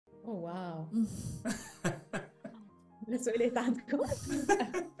السؤالات عندكم.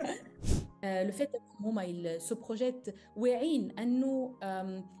 لو فات هما سو بروجيت واعين انه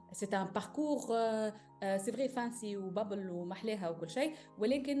سي ان باركور سي فري فانسي وبابل ومحلاها وكل شيء،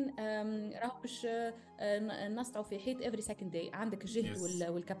 ولكن راهو باش نسطعوا في حيط افري سكند داي. عندك الجهد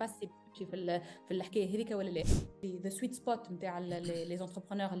والكاباسيتي في الحكايه هذيك ولا لا؟ ذا سويت سبوت نتاع لي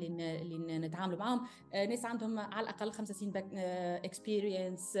زونتربرونور اللي نتعاملوا معاهم ناس عندهم على الاقل 5 سنين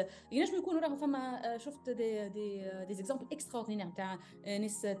اكسبيرينس. ينجم يكونوا راهو فما شفت دي اكزامبل اكستراوردينير نتاع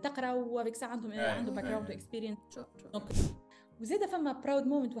ناس تقرا وافيك سا عندهم باك جراوند واكسبيرينس. وزاده فما براود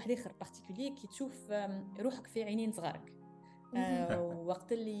مومنت واحد اخر بارتيكولير كي تشوف روحك في عينين صغارك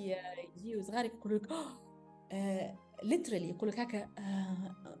وقت اللي يجيو صغارك يقولوا لك literally يقولوا لك هكا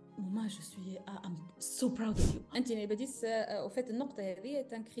ماما جو سوي ام سو براود اوف يو. انت بديس وفات النقطه هذه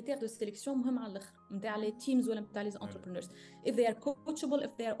تان كريتير دو سيليكسيون مهم على الاخر نتاع لي تيمز ولا نتاع لي انتربرونورز if they are coachable if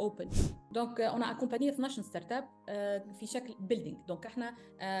they are open. دونك انا اكومباني 12 ستارت اب في شكل بيلدينغ. دونك احنا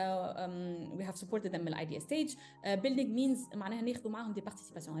we have supported them من الايديا ستيج. بيلدينغ مينز معناها ناخذوا معاهم دي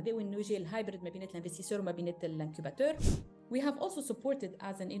بارتيسيباسيون. هذا وين يجي الهايبريد ما بين الانفستيسور وما بين الانكوباتور. We have also supported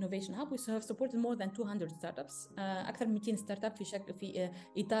as an innovation hub. We have supported more than 200 startups. أكثر من 200 startup في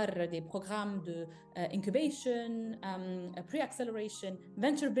إطار des programmes de incubation, pre-acceleration,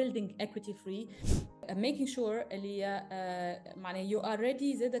 venture building, equity free, making sure اللي معناه you are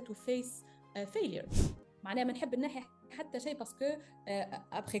ready زادة to face failure. معناها ما نحب نحي حتى شيء باسكو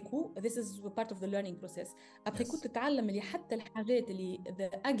après coup this is part of the learning process. après coup تتعلم اللي حتى الحاجات اللي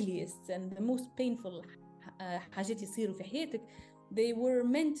the ugliest and the most painful حاجات يصيروا في حياتك they were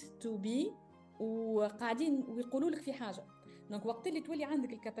meant to be وقاعدين ويقولوا لك في حاجة. دونك وقت اللي تولي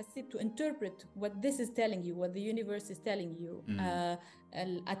عندك الكاباسيتي to interpret what this is telling you, what the universe is telling you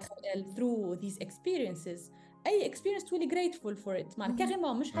through these experiences, أي experience تولي grateful for it. معنى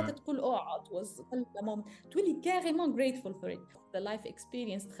كاريمون مش حتى تقول it was a moment، تولي كاريمون grateful for it. the life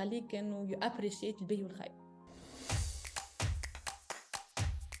experience تخليك إنه you appreciate البهي والخير.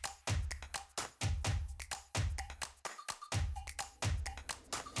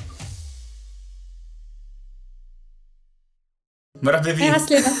 مرحبا بك.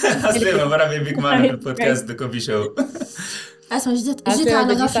 عسلامة. مرحبا بك معنا في البودكاست دو كوفي شو. اسمع جيت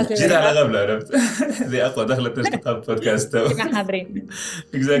على غفلة. جيت على غفلة عرفت. هذه أقوى دخلت نشتغل بودكاست. كنا حاضرين.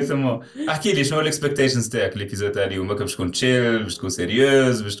 Exactement. احكي لي شنو الإكسبكتيشنز تاعك الإبيزود تاع اليوم؟ باش تكون تشيل، باش تكون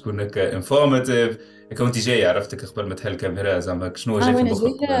سيريوز، باش تكون هكا انفورماتيف. هكا وانت جاي عرفتك قبل ما تحل الكاميرا زعما شنو جاي في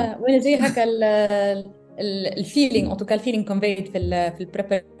مخك؟ وانا جاي هكا الفيلينغ ان توكا الفيلينغ كونفيد في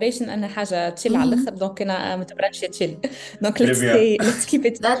البريباريشن أنا حاجه تشيل على الاخر. دونك انا ما تبرنش تشيل. دونك ليتس كيب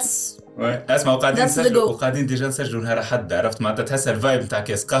ات ذاتس اسمع. وقاعدين ديجا نسجلوا نهار حد عرفت معناتها تحس الفايب نتاع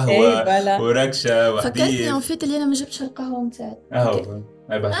كاس قهوه وركشه وحديد. فكرتني فيت اللي انا ما جبتش القهوه نتاعي.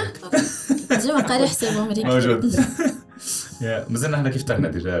 اي بعدك ديما قاري حساب امريكي موجود. يا مازلنا احنا كيف تاعنا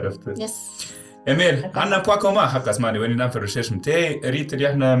ديجا عرفت. يس اميل عندنا بوا كومان حق اسمعني وين نعمل الريسيرش نتاعي ريت اللي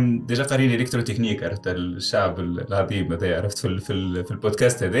احنا ديجا قارين الكتروتكنيك عرفت الشعب العظيم هذا عرفت في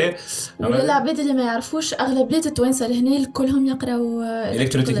البودكاست هذا. والعباد اللي ما يعرفوش اغلبيه التوانسه هنا كلهم يقراوا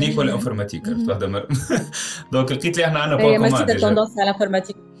الكتروتكنيك ولا انفورماتيك عرفت واحده مره. دونك لقيت لي احنا عندنا بوا كومان ديجا توندونس على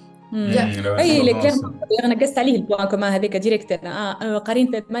انفورماتيك. اي اللي كلام انا قست عليه البوان كومان هذاك ديريكت. انا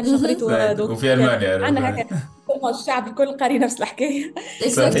قارين في المانيا قريته دوك وفي المانيا عندنا هكا الشعب الكل قاري نفس الحكايه.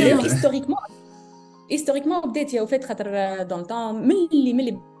 هيستوريكمون بدات يا وفات خاطر دون طون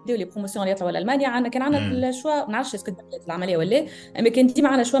ملي بداو لي بروموسيون اللي يطلعوا لالمانيا كان عندنا الشوا ما نعرفش اسكو بدات العمليه ولا اما كان ديما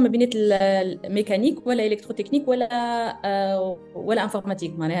عندنا شوا ما بين الميكانيك ولا الكتروتكنيك ولا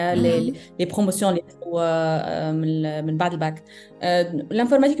انفورماتيك. معناها لي بروموسيون اللي من بعد الباك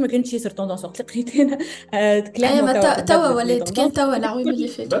الانفورماتيك ما كانتش يصير توندونس وقت لقيت انا كلام توا ولات كان توا العوام اللي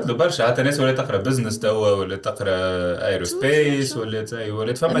فاتوا بدلوا برشا. حتى ناس ولا تقرا بزنس توا ولا تقرا ايروسبيس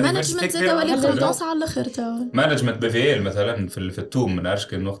ولا فما مانجمنت زاد ولا توندونس على الاخر توا. مانجمنت بي في ال مثلا في التوم ما نعرفش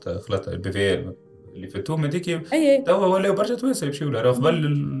كان نقطه خلطه البي في ال اللي في التوم هذيك توا ولا برشا توانسه يمشيو لها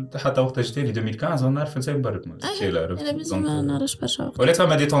قبل حتى وقت جديد 2015 نعرف نسيب برك ماشي لا عرفت. ما نعرفش برشا ولا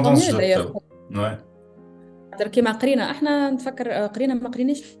فما دي توندونس جدد كيما قرينا احنا نتفكر قرينا ما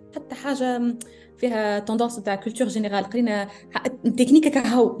قريناش حتى حاجه فيها توندونس تاع كولتور جينيرال. قرينا تكنيك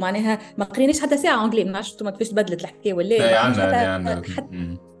كهو معناها ما قريناش حتى ساعه انجلي. ما نعرفش انتم كيفاش تبدلت الحكايه ولا عندنا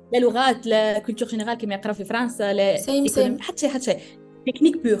لا لغات لا كولتور جينيرال كيما يقراو في فرنسا لا حتى شيء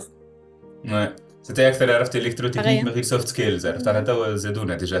تكنيك بور. ستي اكثر عرفت الكتروتكنيك من غير سوفت سكيلز عرفت. انا توا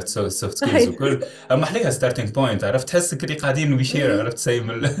زادونا ديجا سوفت سكيلز وكل اما حليها ستارتينغ بوينت عرفت. تحسك اللي قاعدين ويشير عرفت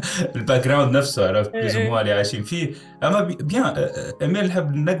سايم الباك نفسه عرفت بيزموا اللي عايشين فيه. اما بيان اميل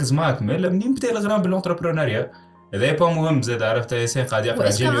نحب نركز معك منين بدا الغرام بالانتربرونيريا هذا با مهم زاد، عرفت ياسين قاعد يقرا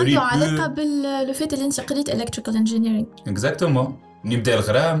واسكو انجينيوري عنده علاقة بالفات اللي انت قريت electrical engineering؟ اكزاكتومون. نبدا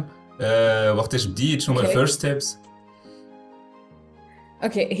الغرام، وقتاش بديت، شنو هما اوكي الفيرست ستيبس.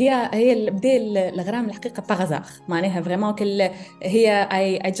 اوكي، هي بدا الغرام الحقيقه باغازار، معناها فريمون كل هي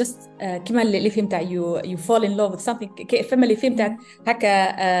اي جاست كيما اللي فيلم تاع يو فول ان لوف وذ سامثينغ، فما اللي فيلم تاع هكا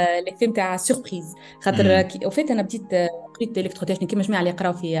اللي فيلم تاع سوربريز، خاطر وفات انا بديت قريت الكتروتكنيك كيما جميع اللي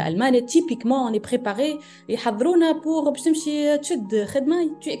يقراو في المانيا تيبيكمون اوني بريباري يحضرونا بور باش تمشي تشد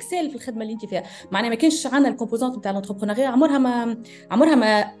خدمه تو اكسل في الخدمه اللي انت فيها. معناها ما كانش عندنا الكومبوزونت نتاع الانتربرونيا، عمرها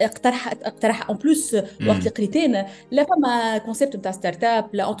ما اقترح اون بلوس وقت اللي قريت انا لا فما كونسيبت نتاع ستارت اب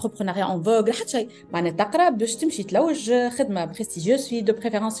لا انتربرونيا اون فوغ حتى شيء. معناها تقرا باش تمشي تلوج خدمه بريستيجيوس في دو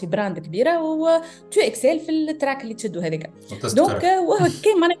بريفيرونس في براند كبيره وتو اكسل في التراك اللي تشدو هذاك. دونك وهو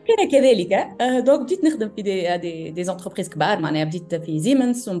كان معناها كان كذلك. دونك بديت نخدم في دي انتربريز كبار، معناها بديت في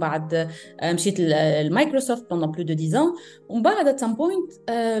زيمنز ومن بعد مشيت لمايكروسوفت بوندون بلو دو 10 ans، ومن بعد ات سام بوينت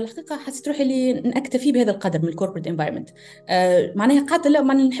الحقيقه حسيت روحي اللي نكتفي بهذا القدر من الكوربريت انفايرمنت. معناها قعدت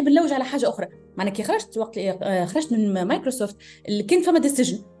معناها نحب نلوج على حاجه اخرى. معناها كي خرجت وقت خرجت من مايكروسوفت اللي كان فما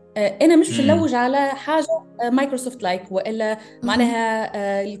ديسيجن انا مش نلوج على حاجه مايكروسوفت لايك والا معناها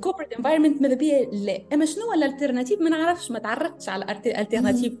الكوربريت انفايرمنت ماذا بيا لا. اما شنو الالتيرناتيف ما نعرفش، ما تعرفتش على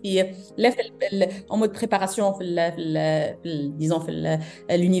الالتيرناتيف في لا في اون مود بريباراسيون في ديزون في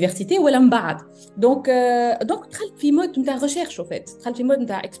اليونيفرسيتي ولا من بعد. دونك دخلت في مود نتاع ريشيرش، وفات دخلت في مود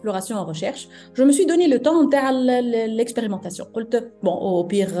نتاع اكسبلوراسيون ريشيرش. جو مي سوي دوني لو طون نتاع الاكسبيريمونطاسيون. قلت بون او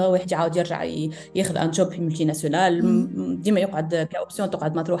بيغ واحد يعاود يرجع ياخذ ان جوب في ملتي ناسيونال، ديما يقعد كاوبسيون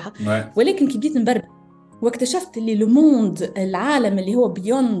تقعد مطروحه. ولكن كي بديت نبرد واكتشفت اللي لو موند العالم اللي هو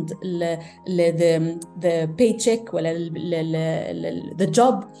بيوند ذا باي تشيك ولا ذا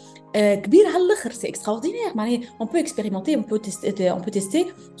جوب كبير على الاخر. سي اكستراوردينير. معناها اون بو اكسبيريمونتي، اون بو تيستي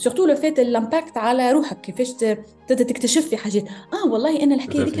سورتو لو فيت الامباكت على روحك، كيفاش تكتشف في حاجات. والله انا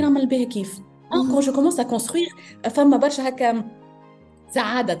الحكايه اللي كان نعمل بها كيف كون جو كومونس ا كونستروير فما برشا هكا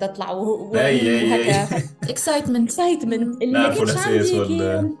سعاده تطلع وهكا اكسايتمنت اللي ما كانش عندي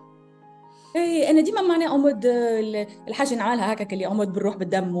كي ايه. انا ديما معناها امود الحاجه نعملها هكاك اللي امود بالروح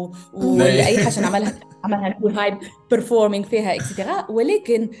بالدم ولا اي حاجه نعملها نكون هاي بيرفورمينغ فيها اكسترا.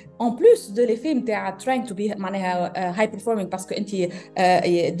 ولكن اون بلوس دو لي فيلم تاع تراينغ تو بي معناها هاي بيرفورمينغ باسكو انت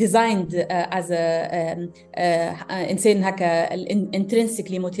ديزايند از انسان هكا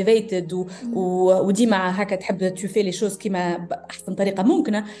انترنسيكلي موتيفيتد وديما هكا تحب تشوفي لي شوز كيما باحسن طريقه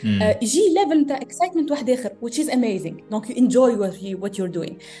ممكنه. يجي ليفل تاع اكسايتمنت واحد اخر which is amazing. donc you enjoy what you're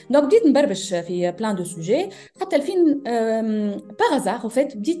doing. donc بديت نبربش في بلان دو سوجي حتى الفين باغازار.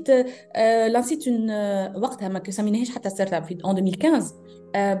 وفات بديت لانسيت وقتها ما سميناهاش حتى ستارت اب في 2015.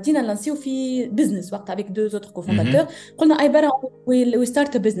 بدينا لانسيو في بزنس وقتها افيك دو زوتر كوفونداتور. قلنا اي برا وي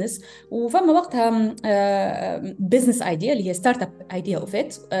ستارت بزنس. وفما وقتها بزنس ايديا اللي هي ستارت اب ايديا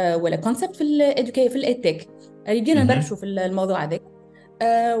وفات ولا كونسبت في الادوكي في التك. بدينا نبرشوا في الموضوع هذا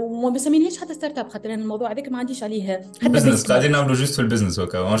وما بسمينهاش حتى ستارت اب، خاطر الموضوع هذاك ما عنديش عليه حتى بزنس. قاعدين نعملوا جوست في البزنس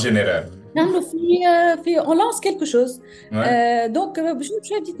وكا اون جينيرال، نعملوا في اون لانس كيلكو شوز. دونك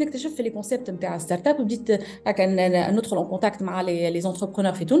بشوي بديت نكتشف في لي كونسيبت نتاع ستارت اب، وبديت هكا ندخل اون كونتاكت مع لي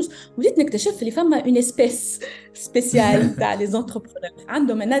زونتربرونور في تونس، وبديت نكتشف اللي فما اون اسبيس سبيسيال تاع لي زونتربرونور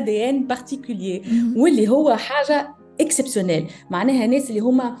عندهم ان ادي ان بارتيكولير واللي هو حاجه اكسبسيونيل. معناها ناس اللي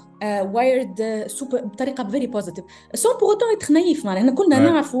هما وايرد سوبر بطريقه فيري بوزيتيف سون بور اوتون اتر نايف. معناها كلنا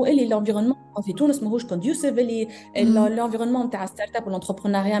نعرفوا اللي الانفيرونمون في تونس ماهوش كونديوسيف، اللي الانفيرونمون تاع ستارت اب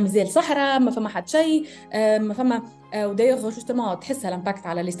والانتربرونيا مازال صحراء، ما فما حد شيء، ما فما ودايوغ جوستومون تحسها الامباكت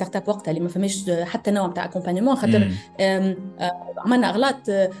على لي ستارت اب وقتها اللي ما فماش حتى نوع تاع اكومبانيمون، خاطر عملنا اغلاط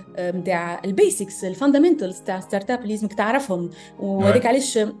نتاع البيسكس الفاندامنتالز تاع ستارت اب لازمك تعرفهم. وهذاك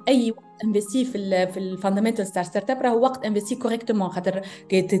علاش اي انفستي في الفاندامنتالز تاع ستارت اب راهو وقت انفستي كوريكتومون، خاطر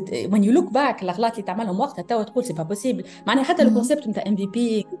when you look back الاغلاط اللي تعملهم وقتها توا تقول سي با بوسيبل. معناها حتى الكونسيبت نتاع ام في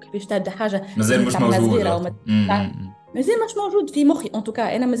بي وكيفاش تبدا حاجه مازال مش موجود، مازال مش موجود في مخي ان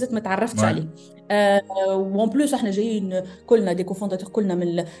توكا. انا مازلت ما تعرفتش عليه. وان بلوس احنا جايين كلنا دي كوفونداتور كلنا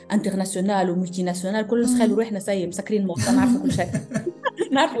من الانترناسيونال وملتي ناسيونال، كلنا نسخلوا روحنا مسكرين الموضوع نعرفوا كل شيء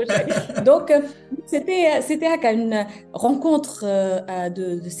نعرفوا شيء. دونك c'était هكا une rencontre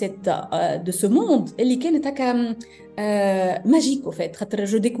de ce monde اللي كانت هكا ماجيك وفات، خاطر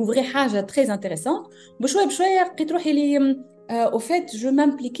جو ديكوفري حاجه تري انتريسانت. بشويه بشويه لقيت روحي لي au fait je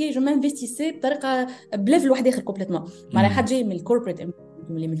m'impliquais je m'investissais بطريقه بليفل واحد اخر كومبليتمون. معناها حد جاي من الكوربريت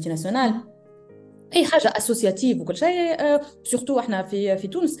من الملتي ناسيونال اي حاجه اسوسياتيف وكل شيء. سورتو احنا في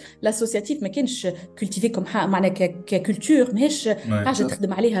تونس الاسوسياتيف ما كانش كولتيفي كوم معناها ككولتور، ماهيش حاجه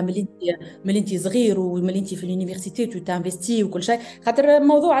تخدم عليها من انت صغير ومن انت في اليونيفرسيتي تانفستي وكل شيء، خاطر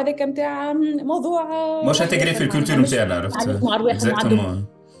الموضوع هذاك نتاع موضوع مش هتجري في الكولتور نتاعنا، عرفت مع رواحهم وعندهم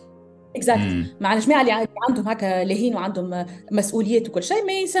اكزاكت مع الجماعه اللي عندهم هكا لاهين وعندهم مسؤوليات وكل شيء،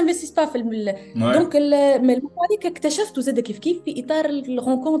 ما يسانفيستيش با في دونك الموضوع هذيك اكتشفته زاد كيف في اطار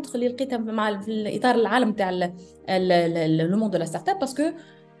الرونكونتر اللي لقيتها في اطار العالم تاع لو موند دو لا ستارت اب. باسكو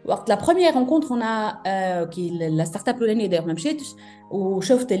وقت لا بروميير رونكونتر انا كي لا ستارت اب الاولانيه داير ما مشيتش،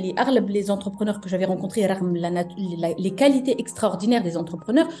 وشفت اللي اغلب لي زونتربرونور كو جافي رونكونتري رغم لي كاليتي اكستراوردينير دي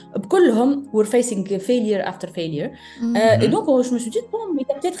زونتربرونور بكلهم وور فيسينغ فيلير افتر فيلير. Et donc je me suis dit bon mais il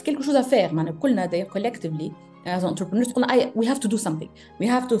y a peut-être quelque chose à faire. معناها كلنا d'ailleurs collectively as entrepreneurs قلنا we have to do something, we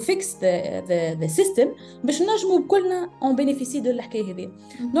have to fix the system باش نجموا بكلنا on bénéficie de الحكايه هذه.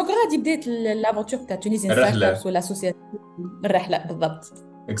 دونك غادي بدات الافونتور تاع تونيزيان ستارت ابس والاسوسياسيون الرحله بالضبط.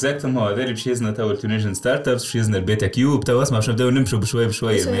 اكزاكتومون هذا اللي باش يزنا تو التونيجن ستارت ابس، باش يزنا البيتا كيوب تو. اسمع باش نبداو نمشوا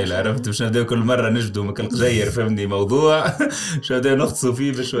بشويه ميل، عرفت باش نبداو كل مره نجدوا من القجير فهمني موضوع باش نبداو نغطسوا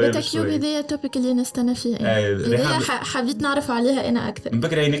فيه بشويه. بيتا كيوب هذه التوبيك اللي نستنى فيه، حبيت نعرف عليها انا اكثر. من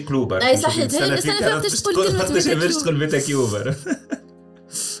بكره عيني قلوب، اي صحيح هي بس انا فهمتش تقول كلمه بيتا كيوب.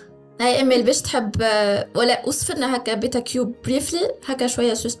 هاي امل باش تحب ولا وصفنا هكا بيتا كيوب بريفلي هكا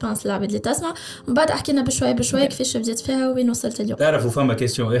شويه سسبانس للعباد اللي تسمع، ومن بعد حكينا بشويه كيفاش بديت فيها وين وصلت اليوم. تعرفوا فما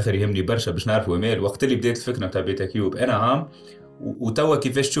كيستيون اخر يهمني برشا باش نعرفوا امال وقت اللي بديت الفكره نتاع بيتا كيوب انا عام وتوا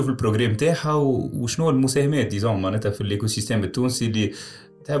كيفاش تشوف البروجرام تاعها وشنو المساهمات ديزون معناتها في الايكو سيستيم التونسي اللي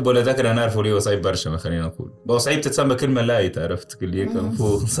تحب ولا ذكر نعرفوا ليه صعيب برشا. ما خلينا نقول بو صعيب تتسمى كلمه لايت، عرفت كل هيك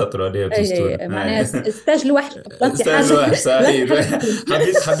فوق سطر عليها بتستور معناها ستاج لوحده ستاج لوحده صحيح.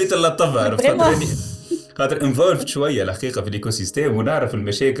 حبيت نلطفها، عرفت خاطر انفولفد شويه الحقيقه في الايكو سيستيم ونعرف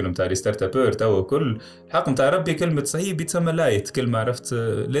المشاكل نتاع لي ستارت ابور توا كل الحق نتاع ربي كلمه صعيب يتسمى لايت كلمه، عرفت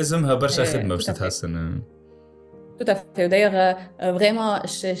لازمها برشا خدمه باش تتحسن. tout à fait. D'ailleurs vraiment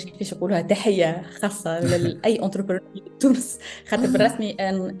كيفاش نقولها تحيه خاصه لاي انتربرونور في تونس، خاطر بالرسمي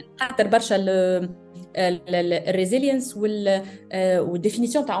خاطر برشا الريزيلينس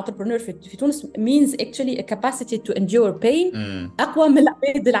والديفينيسيون تاع انتربرونور في تونس means actually a capacity to endure pain اقوى من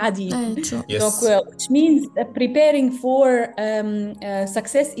العباد العاديين. donc which means preparing for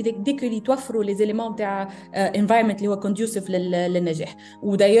success اذا ديك اللي توفروا لي زيليمون تاع environment اللي هو conducive للنجاح.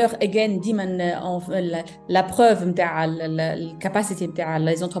 ودايوغ again ديما لا بروف نتاع الكاباسيتي نتاع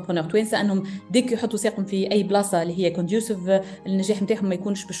لي زونتربرونور توانسه انهم ديك يحطوا ساقهم في اي بلاصه اللي هي conducive النجاح نتاعهم ما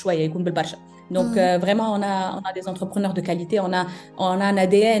يكونش بشويه يكون بالبرشا. Donc vraiment on a des entrepreneurs de qualité, on a un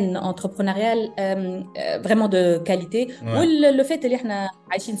ADN entrepreneurial vraiment de qualité. واللي fait اللي احنا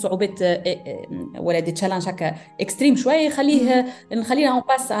عايشين صعوبات ولا دي تشالنج هكا اكستريم شويه نخلينا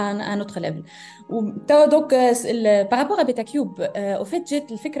on passe à un autre level. Donc par rapport à Beta Cube au fait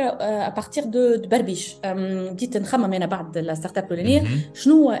جات الفكره à partir de بربيش. بديت نخمم انا بعد لا ستارت اب الاولانيه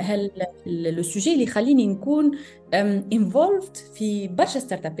شنو لو سوجي اللي يخليني نكون involved في برشا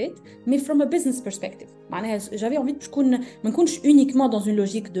ستارت ابات mais from a business perspective. معناها j'avais envie ما نكونش uniquement dans une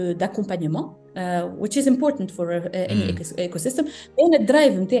logique d'accompagnement which is important for any ecosystem. انا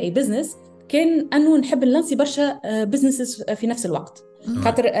الدرايف نتاعي بزنس كان انه نحب نلانسي برشا businesses في نفس الوقت.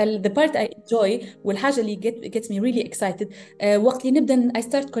 خاطر the part I enjoy والحاجه اللي gets me really excited وقت اللي نبدا I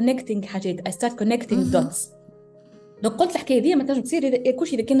start connecting حاجات I start connecting dots. دونك قلت الحكايه دي ما تنجم تصير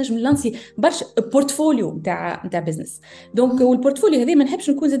كلشي اذا كان نجم نلانسي برشا بورتفوليو نتاع بزنس. دونك والبورتفوليو هذه ما نحبش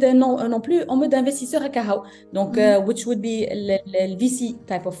نكون زاد نون بلو اون مود انفستيسور هكا هاو. دونك which would be الفي سي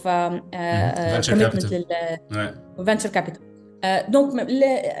تايب اوف commitment للفنتشر كابيتال. دونك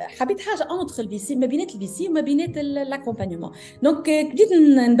حبيت حاجه اونتر الفي سي ما بينات الفي سي وما بينات لاكومبانيومون. دونك بديت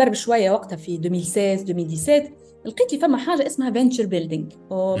ندرب شويه وقتها في 2016 2017 لقيت لي فما حاجه اسمها فينتشر بيلدينغ.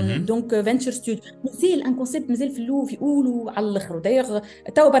 دونك فينتشر ستوديو مازال ان كونسيبت مازال في اللو يقولوا على الاخر. دايغ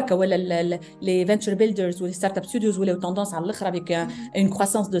توا بركه ولا لي فينتشر بيلدرز واللي ستارت اب ستوديوز ولاو توندونس على الاخر افيك اون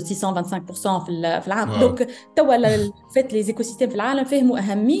كروسانس دو 625% في العام. دونك توا فات لي ايكو سيستيم في العالم فهموا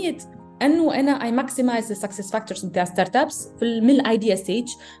اهميه انه انا اي ماكسمايز ذا سكسس فاكتورز نتاع ستارت ابس من الايديا ستيج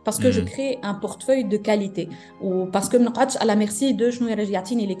باسكو جو كري ان بورتفوي دو كاليتي وباسكو ما نقعدش على ميرسي دو شنو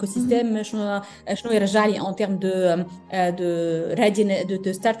يعطيني ليكو سيستيم شنو يرجع لي ان تيرم دو رادي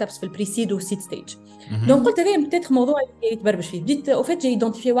دو ستارت ابس في البريسيد والسيد ستيج. دونك قلت هذا بتاتر موضوع يتبربش فيه. بديت او فيت جي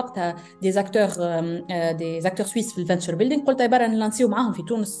ايدونتيفي وقتها دي اكتور سويس في الفنتشر بيلدينغ. قلت عباره نلانسيو معاهم في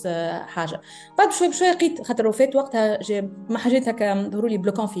تونس حاجه. بعد بشوي لقيت خاطر او فيت وقتها ما حاجات هكا ظهروا لي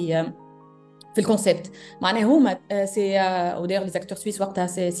بلوكون في الكونسيبت. معناها هما سي او داير لي زاكتور سويس وقتها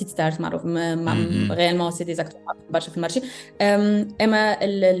سي سيت ستارز معروف ريالمون سي دي زاكتور برشا في المارشي. اما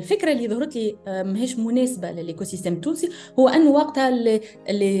الفكره اللي ظهرت لي ماهيش مناسبه للايكو سيستيم التونسي هو انه وقتها لي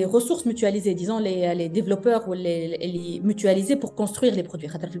ريسورس ميوتواليزي ديزون لي ديفلوبور واللي ميوتواليزي بور كونستروير لي برودوي.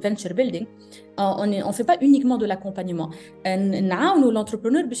 خاطر في الفينتشر بيلدينغ on fait pas uniquement de l'accompagnement, نعاونوا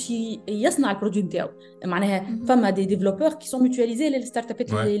l'entrepreneur باش يصنع البرودوي نتاعو. معناها فما دي ديفلوبور كي سون ميوتواليزي للستارت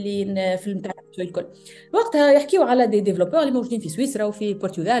ابات اللي في نتاع الكل. وقتها يحكيوا على دي ديفلوبور اللي موجودين في سويسرا وفي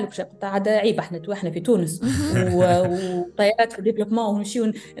البرتغال وكذا. قاعد عيب احنا في تونس وطيارات في ديفلوبمون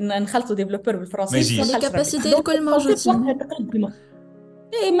ونمشيو نخلطوا ديفلوبور بالفرنسي. لي كاباسيتي الكل موجودين.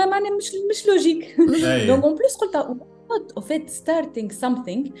 اي ما معناها مش لوجيك. دونك اون بليس قلت au fait starting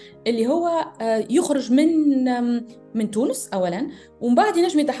something اللي هو يخرج من تونس اولا ومن بعد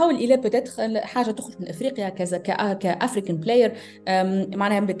ينجم يتحول الى بوتيتر حاجه تخرج من افريقيا كذا كافريكان بلاير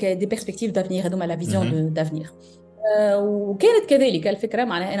معناها دي بيرسبكتيف دافنيغ هذوما لا فيزيون دافنيغ. وكانت كذلك الفكره.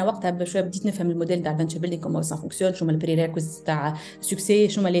 معناها انا وقتها بشويه بديت نفهم الموديل تاع الفينتشر بيلدينغ كومون سا فونكسيون، شو هما البريريكويز تاع سكسي،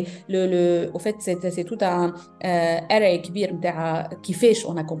 شو هما لي او فيت سي تو ان اري كبير نتاع كيفاش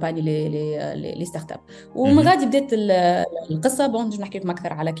اون اكومباني لي ستارت اب. ومن غادي بدات القصه بون نجم نحكي لكم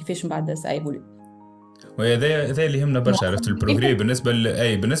اكثر على كيفاش من بعد سايفولي. وهذا اللي يهمنا برشا. عرفت البروغري بالنسبه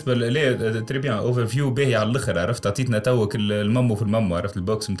بالنسبه لي تري بيان اوفر فيو باهي على الاخر. عرفت عطيتنا توك الممو في الممو. عرفت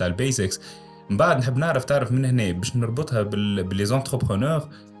البوكس نتاع البيسكس. من بعد نحب تعرف من هنا باش نربطها باللي زونتربرونور.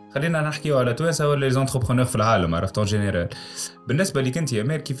 خلينا نحكيو على توانسه ولا لي زونتربرونور في العالم. عرفت اون جينيرال بالنسبه لك انت يا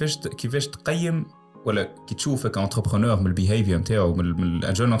مير كيفاش تقيم ولا كي تشوفك انتربرونور من البيهيفير نتاعو من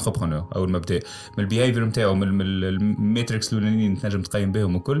الجون انتربرونور او المبدا من البيهيفير نتاعو من الميتريكس الاولانيين تنجم تقيم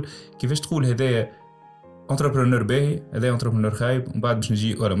بهم وكل. كيفاش تقول هذا انتربرونور باهي هذا انتربرونور خايب ومن بعد باش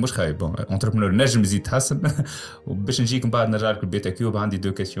نجي ولا مش خايب انتربرونور نجم يزيد يتحسن وباش نجيك من بعد نرجع لك البيتا كيوب. عندي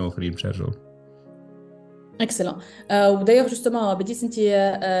دو كيسيون اخرين باش نرجعوا. اكسلون. ودايوغ جوستومون بديت انت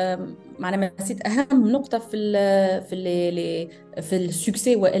معنا نسيت اهم نقطه في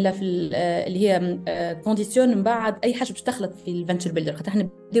السكسي والا في اللي هي كونديسيون من بعد اي حاجه باش تخلط في الفنتشر بيلدر. خاطر احنا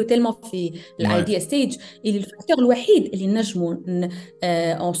بديو تيلمون في الايديا ستيج اللي الفاكتور الوحيد اللي نجموا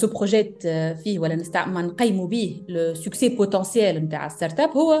اون سو بروجيت فيه ولا نستعمل نقيموا به لو سكسي بوتنسيال نتاع ستارت اب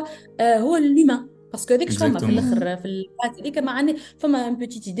هو الهيومان. باسكو هذيك فما في الاخر في الفات هذيك معني فما ان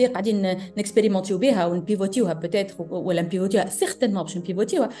بوتيت ايدي قاعدين نكسبيريمونتيو بها ونبيفوتيوها بوتيتر ولا نبيفوتيوها سيغتينمون باش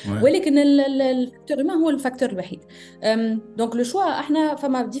نبيفوتيوها ولكن الفاكتور هو الفاكتور الوحيد. دونك لو شوا احنا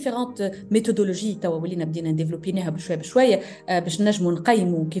فما ديفيرونت ميثودولوجي توا ولينا بدينا نديفلوبيناها بشويه باش نجموا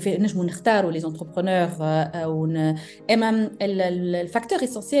نقيموا كيف نجموا نختاروا لي زونتربرونور اما الفاكتور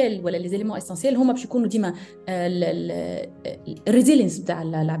اسينسيال ولا لي زيليمون اسينسيال هما باش يكونوا ديما الريزيلينس نتاع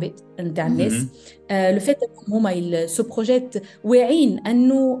العباد نتاع الناس. لو فيت هما سو بروجيت واعين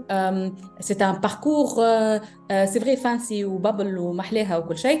انه سي ان باركور سي فري فانسي وبابل ومحلاها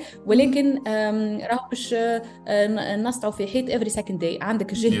وكل شيء ولكن راهو باش نسطعوا في حيط افري سكند داي.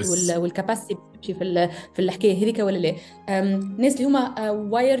 عندك الجهد والكاباسيتي تمشي في الحكايه هذيك ولا لا. الناس اللي هما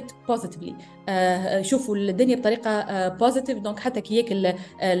وايرد بوزيتيفلي يشوفوا الدنيا بطريقه بوزيتيف. دونك حتى كي ياك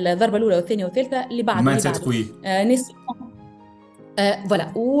الضربه الاولى والثانيه والثالثه اللي بعد ناس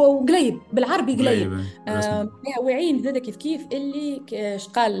فوالا وقليب بالعربي قليب واعيين زاد كيف اللي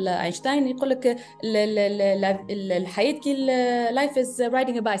قال اينشتاين يقول لك الحياه كي لايف از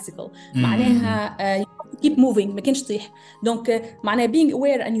رايدينج ا بايسيكل. معناها keep moving ما كانش طيح. دونك معناها being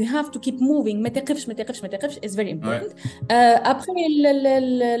aware and you have to keep moving ما تقفش is very important. après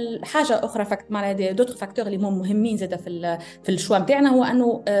الحاجه اخرى معناها دوتر فاكتور اللي هم مهمين زاد في الشوا نتاعنا هو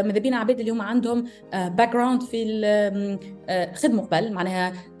انه ماذا بينا عباد اللي هم عندهم باك جراوند في الخدمه قبل.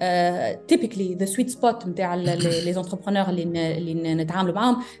 معناها typically the sweet spot نتاع لي زونتربرونور اللي نتعاملوا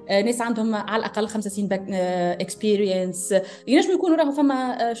معاهم ناس عندهم على الاقل 5 سنين باك اكسبيرينس. ينجموا يكونوا راهو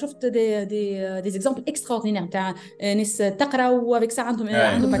فما شفت دي اكزامبل اكستراوردينير تاع ناس تقرا وافيك سا عندهم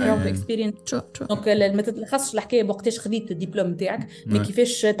باك جراوند اكسبيرينس. دونك ما تتلخصش الحكايه بوقتاش خذيت الدبلوم نتاعك مي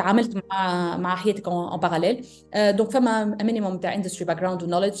كيفاش تعاملت مع حياتك اون باراليل. دونك فما مينيموم تاع اندستري باك جراوند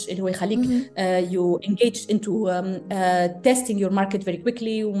ونوليدج اللي هو يخليك يو انجيج انتو تيستينغ يور ماركت فيري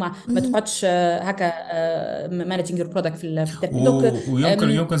كويكلي وما تقعدش هكا مانجينغ يور برودكت في الترتيب.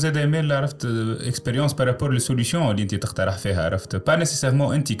 ويمكن زاد ايميل عرفت اكسبيريونس بارابور للسوليوشن اللي انت تقترح فيها. عرفت با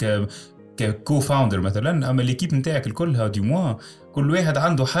نيسيسيرمون انت كو فاوندر مثلا اما ليكيب نتاعك الكلها دي موا كل واحد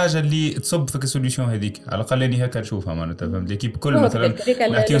عنده حاجه اللي تصب في السوليوشن هذيك. على الاقل اني هكا نشوفها معناتها فهمت. ليكيب كل مثلا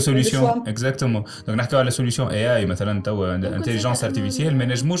نحكيو سوليوشن اكزاكتومون. دونك نحكيو على سوليوشن اي مثلا توا انتيليجنس ارتيفيسيال ما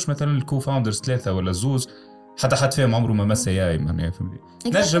نجموش مثلا الكو فاوندرز 3 ولا زوز حد فيهم عمره ما مس اي معناها فهمتي.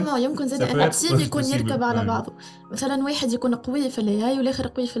 نجم يمكن زاد التيم يكون يركب على بعضه. مثلا واحد يكون قوي في الاي والاخر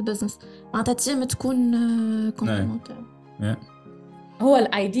قوي في البزنس، معناتها التيم تكون كومبليمونتير. هو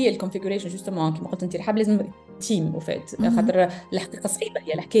الايديال كونفيغوريشن جوستومون كيما قلت انت الحاب لازم تيم وفات خاطر الحقيقه صعيبه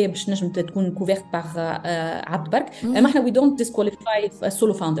هي الحكايه باش نجم تكون كوفيرت باغ عبد برك. ما احنا وي دونت ديسكواليفاي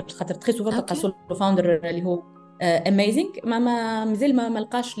سولو فاوندر خاطر تري سوفون تلقى سولو فاوندر اللي هو اميزنج ما مازال ما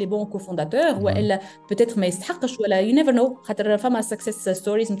لقاش لي بون كوفونداتور والا بوتيتر ما يستحقش ولا يو نيفر نو خاطر فما سكسيس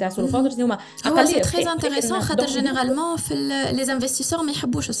ستوريز نتاع سولو فاوندرز هما هو سي تري انتريسون خاطر جينيرالمون في لي انفستيسور ما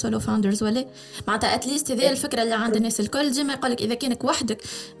يحبوش السولو فاوندرز ولا معناتها اتليست هذه الفكره اللي عند الناس الكل ديما يقول لك اذا كانك وحدك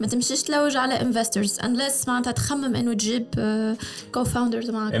ما تمشيش تلوج على انفسترز انليس معناتها تخمم انه تجيب كوفاوندرز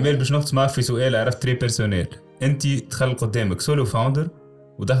معك. اميل باش نقطع معك في سؤال عرفت تري بيرسونيل. انت تخلق قدامك سولو فاوندر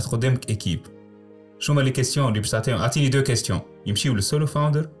وضحت قدامك ايكيب، شو ما لي كيستيون اللي باش تعطيهم؟ اعطيني دو كيستيون يمشيو للسولو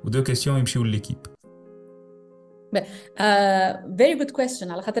فاوندر ودو كيستيون يمشيو لليكيب. very good question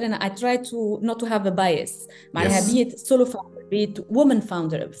على خاطر انا I try to not to have a bias معناها بيت سولو فاوندر بيت woman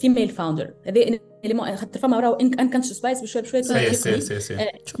founder female founder هذا اللي خاطر فما راهو unconscious bias بشوي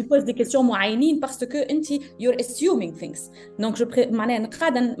بوز دي كيستيون معينين باسكو انت you're assuming things donc معناها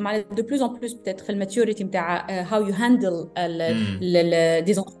قاعده مع de plus en plus peut-être في الماتوريتي نتاع how you handle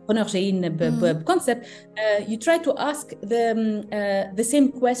des entrepreneurs جايين بكونسبت you try to ask the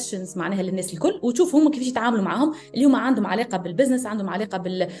same questions معناها للناس الكل وتشوف هم كيفاش يتعاملوا معهم اللي هما عندهم علاقه بالبزنس عندهم علاقه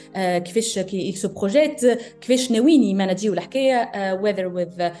بال كيفاش يكسو بروجيت كيفاش ناويين يمانجيو الحكايه whether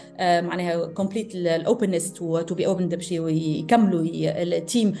with معناها complete الاوبنس to be open باش يكملوا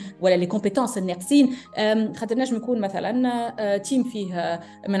التيم ولا لي كومبيتونس الناقصين خاطر نجم يكون مثلا تيم فيه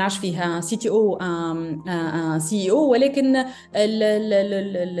ما نعرفش فيها سي تي او سي او ولكن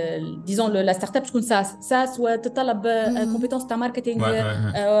ديزون لا ستارت اب تكون ساس وتتطلب كومبيتونس تاع ماركتينغ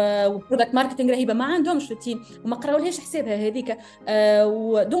وبرودكت ماركتينغ رهيبه ما عندهمش في التيم وما قراولهاش حسابها هذيك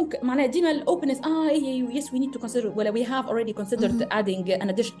ودونك معناها ديما الاوبنس yes we need to consider ولا we have already considered adding an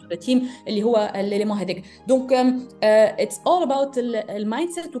addition to the team اللي هو الاليمون هذاك دونك it's all about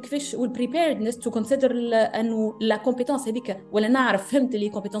المايند سيت وكيفاش والبريبيردنس تو كونسيدر انه لا كومبيتونس هذيك ولا نعرف فهمت اللي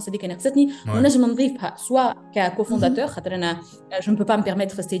كومبيتونس هذيك ناقصتني ونجم نضيفها سواء ككوفونداتور خاطر انا جو نبو با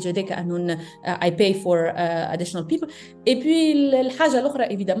مبيرميتر في ستيج هذاك انه اي باي فور اديشنال بيبل اي بي الحاجه الاخرى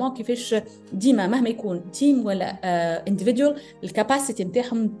ايفيدامون كيفاش ديما مهما يكون تيم ولا individual الكاباسيتي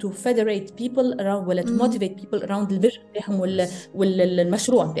نتاعهم تو فيدريت بيبل ولا تو موتيفيت بيبل اراوند الفيجن نتاعهم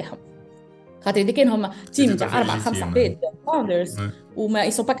والمشروع نتاعهم خاطر إذا كان هم تيم تاع 4-5 عباد فاوندرز وما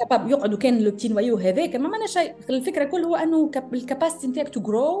يسون با كاباب يقعدوا كان لو بتي نوايو هذاك ما معناش شيء الفكره كل هو انه الكاباسيتي نتاعك تو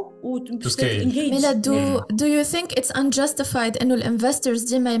جرو وتنجيج ميلا do you think it's unjustified انه الانفسترز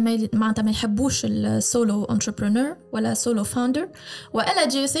ديما معناتها ما يحبوش السولو انتربرونور ولا سولو فاوندر ولا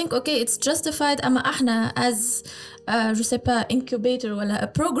do you think okay it's justified اما احنا as je sais pas incubator ولا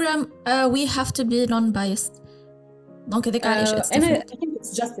a program we have to be non-biased دونك هذاك علاش انا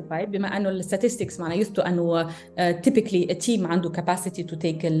it's justified بما انه الستاتستكس معناها يثبتوا انه typically a team عنده capacity to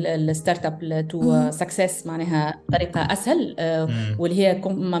take الستارت اب to success معناها بطريقه اسهل واللي هي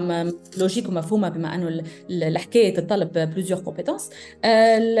لوجيك ومفهومه بما انه الحكايه تتطلب بلوزيور كومبيتونس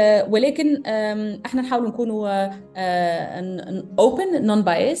ولكن احنا نحاول نكونوا open non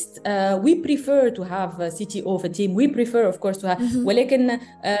biased we prefer to have CTO في التيم we prefer of course to have ولكن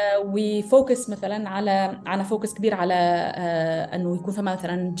we focus مثلا على فوكس كبير على انه يكون فما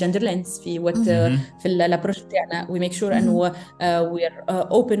مثلا gender lens في وقت في الابروش تاعنا we make sure انه we are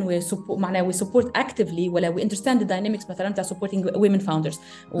open we support معناها we support actively ولا we understand the dynamics مثلا تاع supporting women founders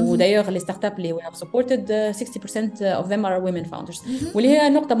ودايوغ اللي ستارت اب اللي we have supported 60% of them are women founders واللي هي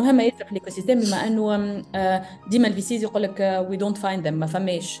نقطه مهمه ياسر في الايكوسيستم بما انه ديما الفي سيز يقول لك we don't find them ما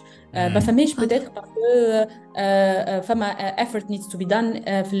فماش peut-être parce que فما effort needs to be done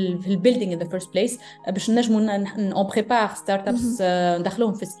في building in the first place باش نجموا on prépare startups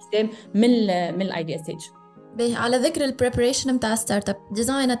ندخلوهم في السيستم من الايديا ستيج. على ذكر البريبريشن نتاع ستارت اب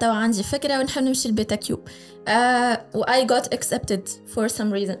ديزاين تاع عندي فكره ونحب نمشي البيتا كيوب و I got accepted for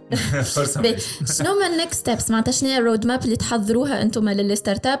some reason. شنو من next steps معناتها شنو هي الرود ماب اللي تحضروها انتم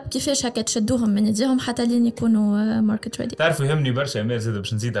للستارت اب كيفاش هكا تشدوهم من يديهم حتى لين يكونوا ماركت ريدي؟ تعرفوا يهمني برشا امال زاد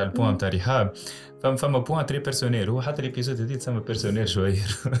باش نزيد على البوان تاع رحاب فما بوان تري بيرسونيل هو حتى الابيزود هذه تسمى بيرسونيل شويه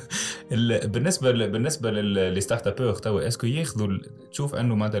بالنسبه للي ستارت ابور توا اسكو ياخذوا تشوف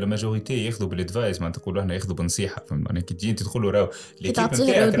انه معناتها الماجوريتي ياخذوا بالادفايس معناتها تقولوا احنا ياخذوا بنصيحه معناتها كي تجي تدخلوا راهو ليكيب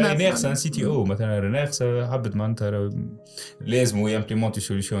نتاعك راهي ناقصه سي تي او مثلا ناقصه حبت معناتها لازم هو يمبليمونتي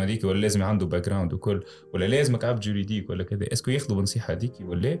السوليوشن هذيك ولا لازم عنده باك جراوند وكل ولا لازمك عبد جوريديك ولا كذا اسكو ياخذوا بنصيحه هذيك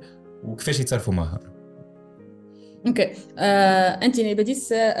ولا وكيفاش يتصرفوا معها؟ اوكي. انت اللي بديت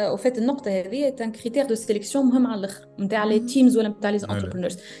وفات النقطه هذه تان كريتير دو سيليكسيون مهم على الاخر نتاع لي تيمز ولا نتاع لي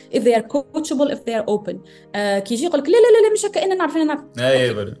انتربرونورز if they are coachable if they are open. كي يجي يقول لك لا لا لا مش هكا انا نعرف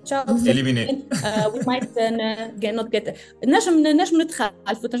اي بل اليميني we might not get نجم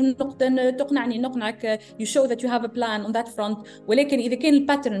نتخالف تقنعني نقنعك you show that you have a plan on that front. ولكن اذا كان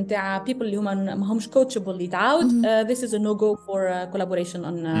الباترن نتاع people اللي هما ما همش coachable يتعاود this is a no go for collaboration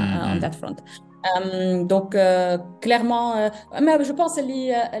on that front. دونك كليرمون ما جو بونس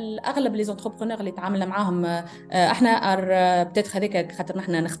اللي الاغلب لي زونتربرونور اللي تعاملنا معاهم احنا بتاتخ هذاك خاطر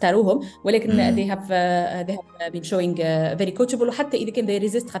نحن نختاروهم ولكن they have been showing very coachable. وحتى اذا كان they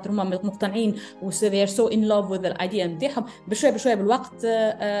resist خاطر هم مقتنعين و they are so in love with the idea نتاعهم بشويه بالوقت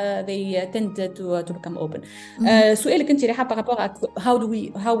they tend to become open. سؤالك انت اللي حابه رابور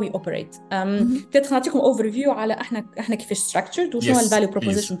how we operate. بتاتخ نعطيكم overview على احنا كيفاش structured وشنو الفاليو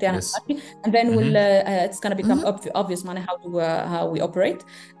بروبوزيشن تاعنا and then it's going to become obvious معناها how we operate.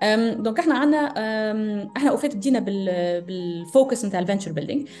 دونك احنا عندنا احنا اوفيت بدينا بالفوكس نتاع الفنتشر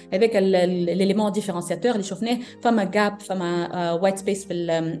بيلدينج هذاك ليليمون ديفيرونسياتور اللي شفناه فما جاب فما وايت سبيس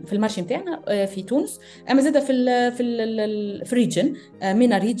في المارشي نتاعنا في تونس اما زاده في الريجن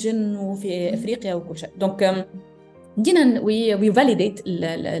مينا ريجن وفي افريقيا وكل شيء. دونك دينا we validate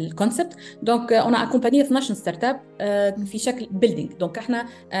الكونسبت. دونك on a accompagné 12 ستارت اب في شكل building. دونك احنا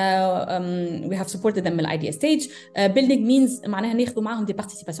we have supported them من الايديا ستيج. building means معناها ناخذوا معاهم دي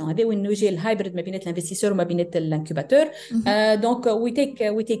بارتيسيباسيون هذا وين يجي الهايبريد ما بين الانفستيسور وما بين الانكوباتور. دونك we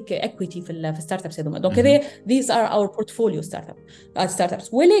take equity في الستارت ابس هذوما. دونك هذه these are our portfolio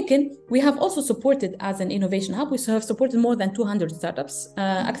startups. ولكن we have also supported as an innovation hub we have supported more than 200 startups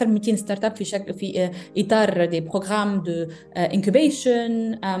اكثر من 200 ستارت اب في اطار دي بروغرام de incubation,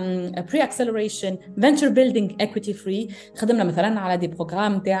 pre-acceleration, venture building, equity free. خدمنا مثلا على دي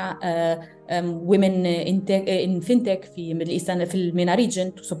بروغرام تاع women in fintech في Middle East في المينا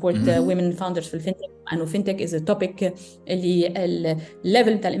region to support women founders في الفintech. لأنه fintech is a topic اللي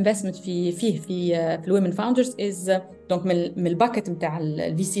الليفل تاع الانفستمنت في women founders is donc من الباكت نتاع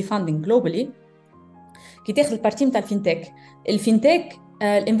الVC funding globally. كي تاخذ البارتي نتاع الفintech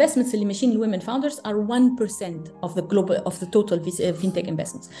investments اللي ماشيين الwomen founders are 1% of the total fintech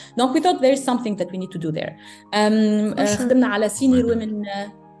investments. Donc we thought there is something that we need to do there. خدمنا على senior women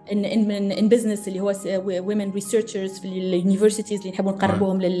in business اللي هو women researchers في اليونيفرسيتيز اللي نحبوا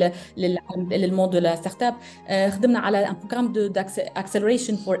نقربوهم للموضوع ستارت اب. خدمنا على un programme de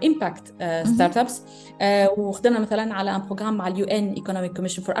acceleration for impact startups. وخدمنا مثلا على un programme مع UN Economic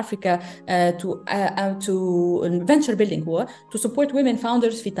Commission for Africa to venture building هو to support women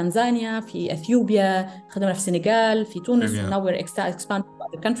founders في تنزانيا في اثيوبيا. خدمنا في السنغال في تونس. now we're expand to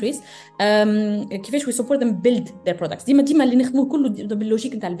other countries. كيفاش we support them build their products. ديما اللي نخدموه كله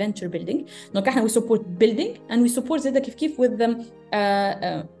باللوجيك نتاع الفنتشر بيلدينغ. دونك احنا we support building and we support زاده كيف with them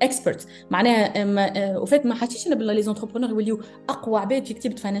experts. معناها وفات ما حاجيش انا باللي زونتربرونور يوليو اقوى عباد في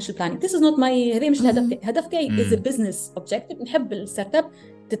كتابه فاينانشال بلانينغ. this is not my هذا مش الهدف تاعي. الهدف تاعي is a business objective. نحب الستارت اب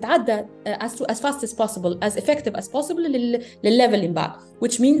تتعدى as fast as possible as effective as possible للليفل اللي بعد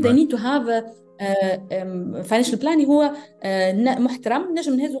which means they need to have financial planning هو محترم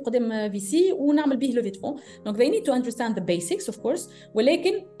نجم نهزو قدام VC ونعمل به لوفي فون. donc they need to understand the basics of course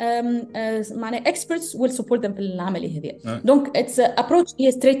ولكن معناها experts will support them في العملية هذه. donc it's approach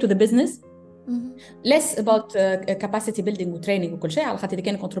here straight to the business less about capacity building وtraining وكل شيء على خاطر إذا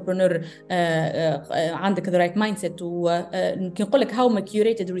كانك entrepreneur عندك the right mindset وكي نقول لك how my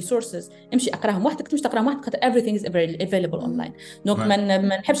curated resources امشي أقراهم وحدك مش تقراهم وحدك خاطر everything is available online. donc ما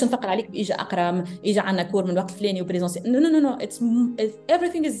نحبش نثقل عليك بإيجا أقرأ إيجا عنا كور من وقت فلاني وبريزونسي no it's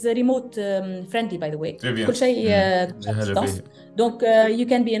everything is remote friendly by the way. كل شيء donc you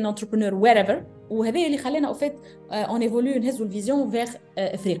can be an entrepreneur wherever. وهذا اللي خلينا اوفيت اون ايفوليو نهزوا الفيزيون فيغ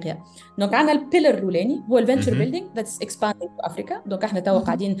افريقيا. دونك عندنا البيلر الاولاني هو الفنتشر بيلدينغ ذاتس اكسباندينغ في افريكا. دونك احنا توا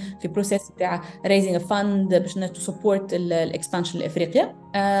قاعدين في بروسيس تاع ريزينغ فاند باش تو سبورت الاكسبانشن لافريقيا.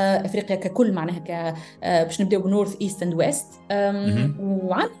 افريقيا ككل معناها باش نبداو بنورث ايست اند ويست.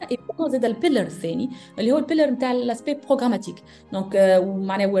 وعندنا زاد البيلر الثاني اللي هو البيلر نتاع الاسبي بروغراماتيك. دونك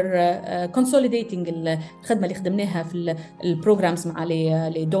معناها وير كونسوليديتينغ الخدمه اللي خدمناها في البروغرامز مع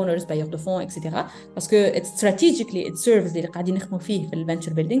لي دونرز بايور دو فون اكسيتيرا باسكو strategically it serves اللي قاعدين نخدموا فيه في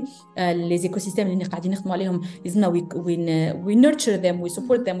الفنتشر بيلدينغ. لي ايكو سيستيم اللي قاعدين نخدموا عليهم لازمنا we nurture them we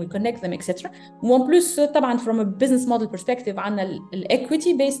support them we connect them etc. وان بلس طبعا from a business model perspective عندنا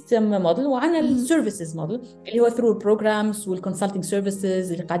الايكويتي بيست موديل وعندنا السيرفيسز موديل اللي هو through programs والconsulting services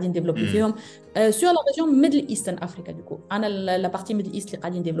اللي قاعدين ديفلوبي فيهم sur la région Middle Eastern Africa. du coup عندنا la partie Middle East اللي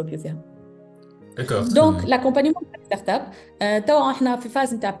قاعدين ديفلوبي فيها. دونك لاكومبانيمون تاع ستارت اب توا احنا في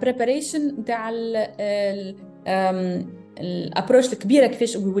فاز نتاع بريباريشن نتاع الابروش الكبيره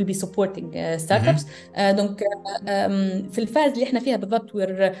كيفاش we will be supporting startups. دونك في الفاز اللي احنا فيها بالضبط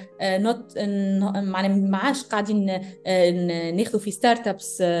we're not ما عادش قاعدين ناخذوا في ستارت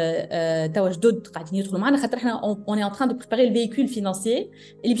ابس توا جدد قاعدين يدخلوا معنا، خاطر احنا on est en train de préparer le véhicule financier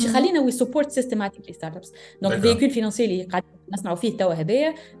اللي باش يخلينا we support systematically startups. دونك الفيكول financier اللي قاعدين نصنعوا فيه توا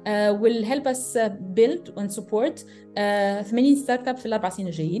هذايا will help us build and support 80 ستارت اب في الاربع سنين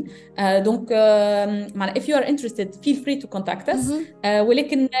الجايين. دونك معنا if you are interested feel free to contact us.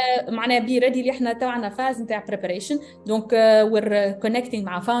 ولكن معنا بي ريدي اللي احنا تاعنا فاز نتاع preparation. دونك we're connecting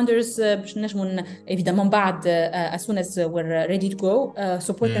مع founders باش نجموا évidemment بعد as soon as we're ready to go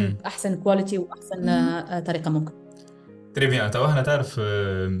support them احسن quality واحسن طريقه ممكن. تري بيان. تو احنا تعرف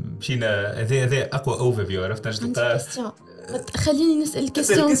مشينا هذا اقوى اوفر فيو عرفت نجد خليني نسال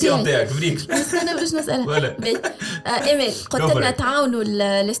الكيستيون تاعك بريك انا باش نسالها. ايميل قلت لنا تعاونوا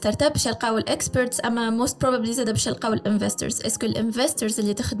الستارت اب باش يلقاو الاكسبرتس، اما موست بروبلي زاد باش يلقاو الانفسترز. اسكو الانفسترز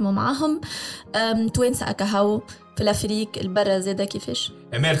اللي تخدموا معاهم توينس اكاهو في الافريق البرا زاد كيفاش؟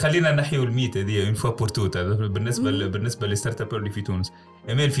 ايميل خلينا نحيو الميت هذه اون فوا بور توت بالنسبه للستارت اب اللي في تونس.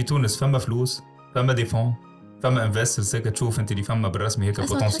 ايميل في تونس فما فلوس، فما ديفون، فما انفسترز هيك تشوف انت اللي فما بالرسمي هيك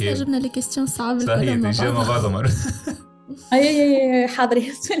بوتنسيال. جبنا لي كيستيون صعبه صحيح ديجا ما بعض مرة. اي حاضر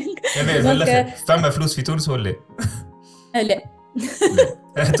يا فما فلوس في تونس ولا لا؟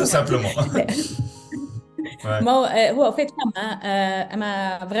 تو سامبلومون ما هو فات فما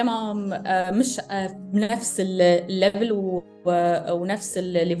اما فريمون مش بنفس الليفل ونفس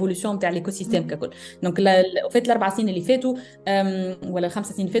الايفولوشن تاع الايكو سيستيم ككل. دونك فات الاربع سنين اللي فاتوا ولا الخمس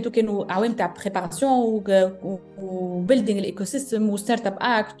سنين اللي فاتوا كانوا اعوام تاع بريباراسيون وبيلدينغ الايكو سيستم وستارت اب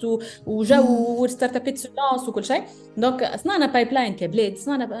اكت وجو ستارت اب سولانس وكل شيء. دونك صنعنا بايب لاين كبلاد،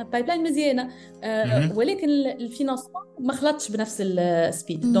 صنعنا بايب لاين مزيانه ولكن الفينانسمون ما خلطش بنفس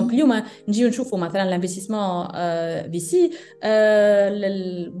السبيد. دونك اليوم نجيو نشوفوا مثلا الانفستيسمون في سي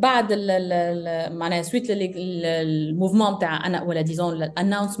بعد معناها سويت الموفمون تاع انا ولا ديزون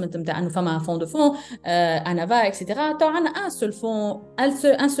الاناونسمنت نتاع انه فما فون دو فون انافا اكسيتيرا. تو عندنا ان سول فون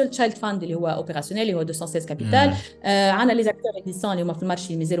ان سول تشايلد فاند اللي هو اوبيراسيونيل اللي هو 216 كابيتال. عندنا لي زاكتور اكزيستون اللي هما في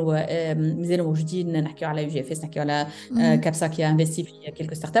المارشي مازالوا موجودين. نحكيو على يو جي اف اس، نحكيو على كابسا كي انفستي في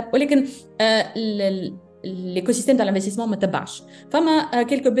كيلكو ستارت اب، ولكن الايكو سيستيم تاع الانفستيسمون ما تبعش. فما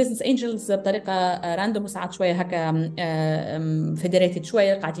كيلكو بزنس انجلز بطريقه راندوم وساعات شويه هكا فيدريتد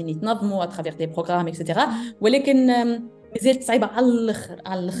شويه قاعدين يتنظموا اترافير دي بروغرام اكسيتيرا، ولكن مازالت صعيبه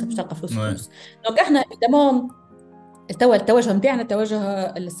على الاخر باش تلقى فلوس. دونك احنا ايفيدامون التوجه نتاعنا توجه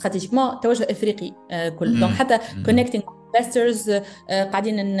استراتيجيكمون توجه افريقي كل. دونك حتى كونكتينغ انفسترز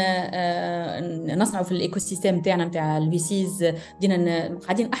قاعدين نصنعوا في الايكو سيستيم تاعنا نتاع الفي سيز.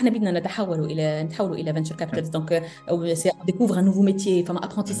 قاعدين احنا بدنا نتحولوا الى فينتشر كابيتالز. دونك سي ديكوفر ان نوفو ميتيي، فما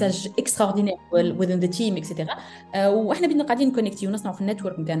ابرونتيساج اكستراوردينير within the team اكسيتيرا. واحنا بدنا قاعدين نكونيكتي ونصنعوا في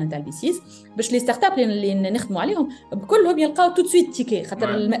النتورك نتاعنا نتاع الفي سيز باش لي ستارت اب اللي نخدموا عليهم بكلهم يلقاو تو سويت تيكي.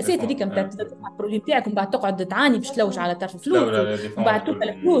 خاطر المأساة هذيك نتاع البروجي نتاعك ومن بعد تقعد تعاني باش تلوج على طرف الفلوس ومن بعد تدفع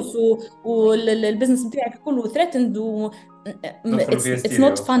الفلوس والبزنس نتاعك كله ثريتند و it's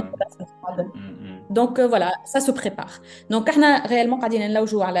not fun. Donc voilà, ça se prépare. Donc احنا réellement قاعدين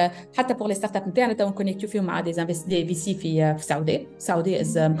نلوجوا على حتى pour les startups نتاعنا تو نكونيكتيو فيهم مع des VC في السعودية. السعودية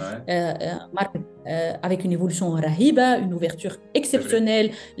is market avec une évolution رهيبة, une ouverture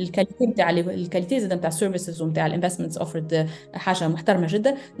exceptionnelle. الكاليتي زاد نتاع السيرفيسز ونتاع الانفستمنتس offered حاجة محترمة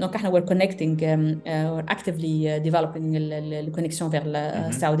جدا. donc احنا we're connecting we're actively developing الكونيكسيون vers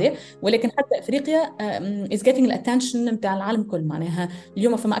السعودية. ولكن حتى افريقيا is getting the attention نتاع العالم كل. معناها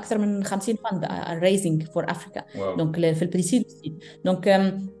اليوم فما اكثر من 50 فند raising for Africa. donc في البريسيد. donc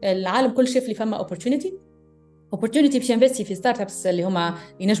العالم كل شاف لي فما opportunity باش ينفستي في ستارت ابس اللي هما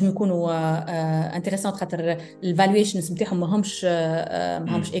ينجموا يكونوا انتريسانت خاطر الفالويشنز نتاعهم ماهمش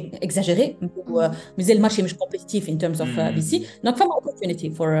اكزاجيري. مازال المارشي مش كومبيتيتيف ان تيرمز اوف في سي. دونك فما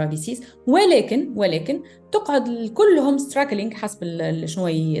opportunity فور في سيز. ولكن تقعد كلهم struggling حسب شنو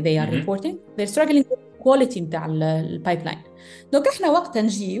they are reporting they're struggling with quality نتاع البايب لاين. دونك احنا وقتها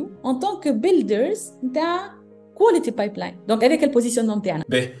نجيو ان طونك بيلدرز نتاع كواليتي بايب لاين. دونك هذاك البوزيشنمون نتاعنا.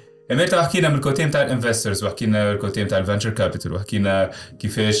 امتى حكينا من الكوتي نتاع الانفسترز وحكينا الكوتي نتاع الفنتشر كابيتال وحكينا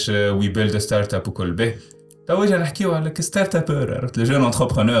كيفاش وي بيلد ستارت اب وكل به. تو جا نحكيو على ستارت ابر. عرفت لو جون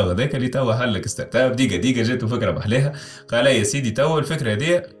انتربرونور هذاك اللي تو هلك ستارت اب ديقه جاتو فكره محليها قال يا سيدي تو الفكره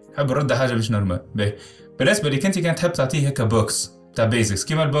هذه حاب نرد حاجه مش نورمال. بالنسبه لي كنت كانت تحب تعطيه هيك بوكس تاع بيزكس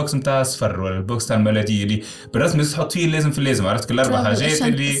كيما البوكس نتاع الصفر ولا البوكس تاع الملادي اللي بالرسم تحط فيه لازم في اللازم. عرفت كل اربع حاجات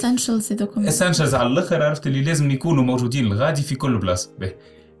اللي اسينشالز على الاخر. عرفت اللي لازم يكونوا موجودين الغادي في كل بلاصه.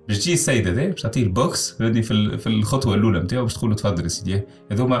 باش تجي السيد هذا باش تعطيه البوكس هذه في الخطوه الاولى نتاعو باش تقول له تفضل يا سيدي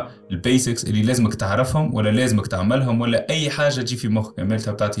هذوما البيسكس اللي لازمك تعرفهم ولا لازمك تعملهم ولا اي حاجه تجي في مخك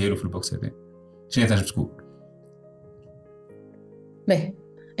عملتها بتعطيها له في البوكس هذا. شنو تنجم تقول؟ باهي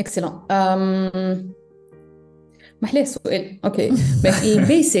اكسلون. محلاه السؤال. اوكي باهي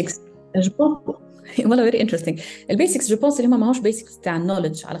البيسكس والله very interesting. البيسكس جو بونس اللي هما ماهوش بيسكس تاع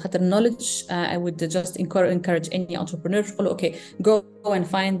النولج، على خاطر النولج I would just encourage any entrepreneur يقول اوكي go and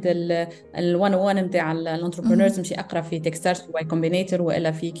find ال 101 نتاع الانتربرونورز، نمشي اقرا في تكستارز واي كومبينيتور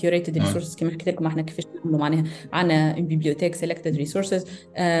والا في curated resources كما حكيت لكم احنا كيفاش نعملوا معناها عندنا une bibliothèque selected resources.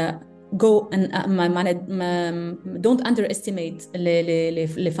 go and don't underestimate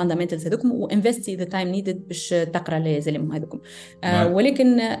the fundamentals هذوكم و invest the time needed باش تقرا لي زلمهم هذوكم.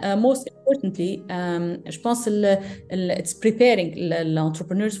 ولكن most importantly je pense it's preparing the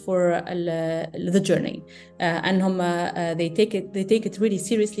entrepreneurs for the journey. انهم they take it really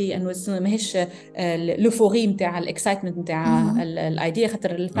seriously and ماهيش l'euphorie نتاع الاكسايتمنت نتاع الايديا،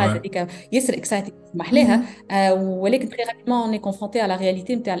 خاطر الفاز هذيك ياسر اكسايتنج محلاها، ولكن très rapidement on est confronté à la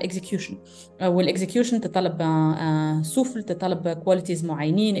réalité نتاع الاكزيكيوشن، والاكزيكيوشن تطلب سوفل، تطلب كواليتيز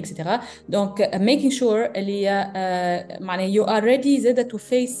معينين اكسترا. دونك making sure اللي معناها you are ready زاد to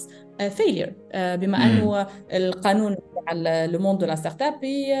face failure، بما انه القانون تاع لو موند دو لا ستارت اب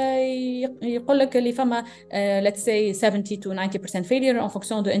يقول لك اللي فما let's say 70 to 90% failure en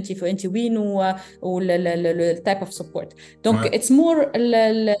fonction de انت وين و le type of support. Donc it's more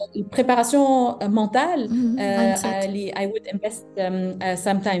البريباراسيون mentale اللي I would invest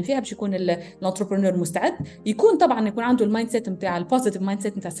some time فيها باش يكون الانتربرونور مستعد، يكون طبعا يكون عنده المايند سيت نتاع البوزيتيف مايند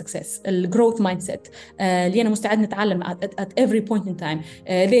سيت نتاع السكسس، الجروث مايند سيت اللي انا مستعد نتعلم at every point in time.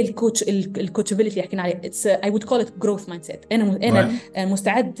 الكوتشابيلتي اللي حكينا عليه I would call it growth mindset. انا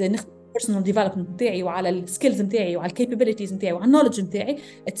مستعد نخدم personal development نتاعي وعلى السكيلز نتاعي وعلى الكابابيلتيز نتاعي وعلى النولج نتاعي.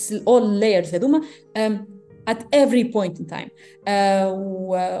 it's all layers هذوما at every point in time.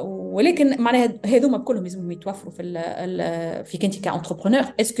 ولكن معناها هذوما كلهم لازم يتوفروا في كنتي كانتربرونور.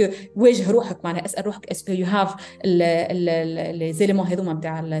 اسكو واجه روحك، معناها اسال روحك اسكو يو هاف لي زيليمون هذوما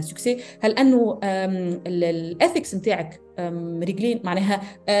نتاع السكسي، هل انه الاثكس نتاعك رجلين، معناها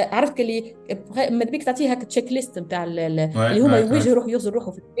عرفت اللي ما بيك تعطيه هكا تشيك ليست نتاع اللي هما يواجه روحه يغزر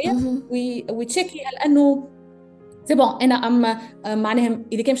روحه في البدايه وتشيكي هل انه سي بون انا معناها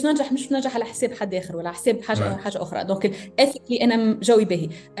اذا كان مش ننجح على حساب حد اخر ولا حساب حاجه اخرى. دونك الاثيكلي انا جوي باهي،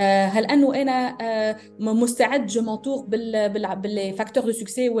 هل انه انا مستعد جو مونتور بالفاكتور دو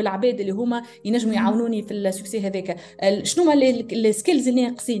سكسي والعباد اللي هما ينجموا يعاونوني في السكسي هذاك، شنو هما السكيلز اللي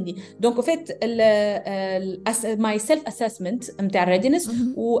ناقصيني. دونك فات ماي سيلف اسسمنت نتاع الريدينس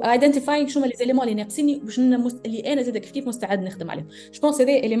وايدنتيفاينغ شنو هما لي زيليمون اللي ناقصيني باش اللي انا زاد كيف مستعد نخدم عليهم. جو بونس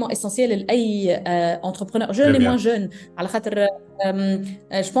هذا اليمون اسينسيال لاي انتربرونور جون اي موان جون، على خاطر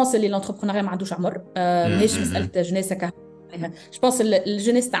جو بونس اللي الانتربرونيا ما عندوش عمر، ماهيش مساله جناسه جو بونس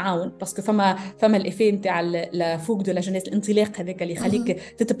الجناس تعاون باسكو فما الافي نتاع لا فوق دو لا جناس، الانطلاق هذاك اللي يخليك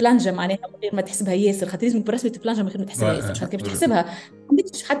تتبلانجا معناها من غير ما تحسبها ياسر، خاطر لازمك برسمي تتبلانجا من غير ما تحسبها ياسر. شحال كيف تحسبها ما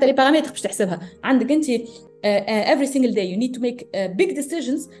عندكش حتى لي بارامتر باش تحسبها، عندك انت every single day you need to make big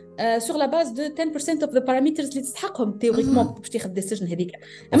decisions sur la base de 10% of the parameters اللي تستحقهم تيوريكمون باش تاخذ الديسيجن هذيك.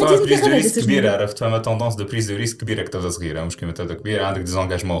 اما لازم تاخذ ريسك كبيره، عرفت فما توندونس دو بريز دو ريسك كبيره كتبدا صغيره، مش كيما تبدا كبيره عندك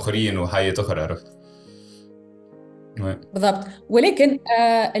ديزونجاجمون اخرين وحياه اخرى، عرفت بالضبط. ولكن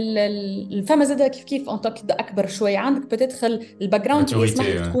الفما زاد كيف انت اكبر شويه عندك بتدخل الباك جراوند اللي يسمح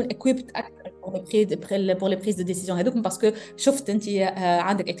لك تكون equipped اكثر pour les prises de décision هذوك، باسكو شفت انت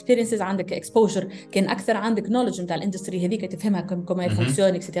عندك اكسبيرينسز، عندك اكسبوجر كان اكثر، عندك نوليدج نتاع الاندستري هذيك تفهمها كومون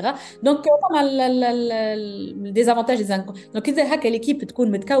فونكسيون اكسيتيرا. دونك فما ديزافونتاج دونك اذا هكا ليكيب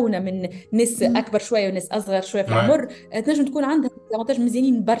تكون متكونه من ناس اكبر شويه وناس اصغر شويه في العمر، تنجم تكون عندها ديزافونتاج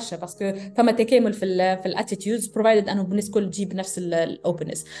مزيانين برشا، باسكو فما تكامل في الاتيتيودز بروفايدد انه الناس كل تجيب نفس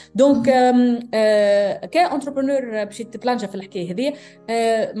الاوبنس. دونك كانتربرونور باش تبلانجا في الحكايه هذه،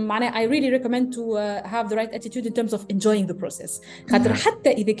 معناها I really recommend to have the right attitude in terms of enjoying the process. خاطر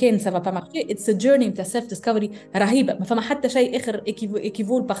حتى اذا كان سافا با مارشي it's a journey نتاع سيلف ديسكفري رهيبه، ما فما حتى شيء اخر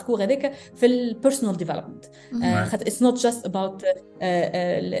ايكيفو الباركور هذاك في البيرسونال ديفلوبمنت. خاطر it's not just about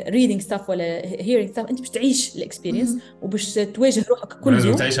reading stuff ولا hearing stuff، انت باش تعيش الاكسبيرينس وباش تواجه روحك كل يوم،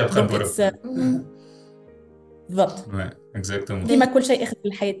 لازم تعيشها بخبره. بالضبط اكزاكتومون كيما كل شيء اخر في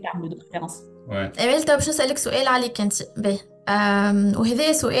الحياه تعمل دو بريفيرونس. اميل تو باش نسالك سؤال عليك انت باهي،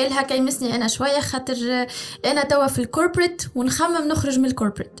 وهذا سؤال هكا يمسني انا شويه، خاطر انا توا في الكوربريت ونخمم نخرج من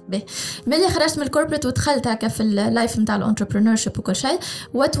الكوربريت. باهي ملي خرجت من الكوربريت ودخلت هكا في اللايف نتاع الانتربرونور شيب وكل شيء،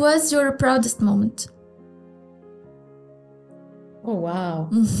 what was your proudest moment؟ واو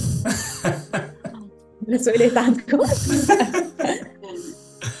السؤالات عندكم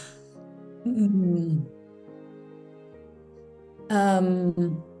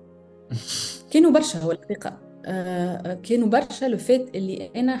كانوا برشا هو الحقيقة. كانوا برشا لفات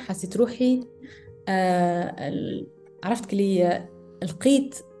اللي أنا حسيت روحي عرفت كلي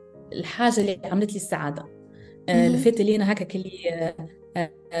لقيت الحاجة اللي عملت لي السعادة. لفات اللي أنا هكا كلي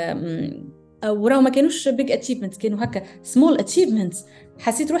وراو ما كانوش big achievements، كانوا هكا small achievements.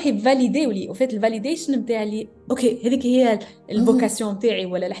 حسيت روحي فاليديولي وفات الفاليديشن متاع لي اوكي هذيك هي الفوكاسيون تاعي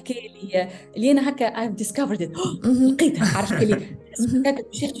ولا الحكايه اللي انا هكا I've discovered it. لقيتها، عرفت كلي هكا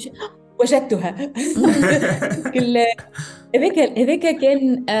وجدتها. هذاك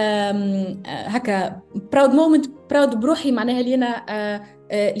كان هكا براود مومنت، براود بروحي معناها اللي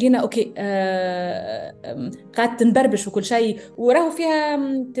انا اوكي قاعد تنبربش وكل شيء، وراه فيها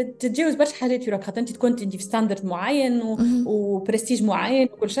تتجاوز برشا حاجات في روحك، خاطر انت كنت في ستاندرد معين وبرستيج معين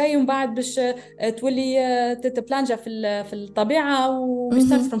وكل شيء، ومن بعد باش تولي تتبلانجا في الطبيعه و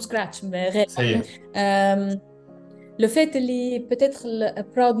start from scratch غير. لو فات اللي بتدخل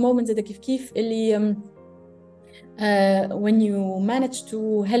براود مومنت هذا كيف اللي when you manage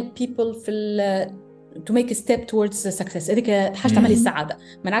to help people to make a step towards success، هذيك حاجة تعمل لي السعادة.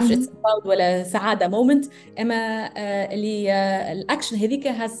 ما نعرفش it's proud ولا سعادة moment، أما اللي الأكشن هذيك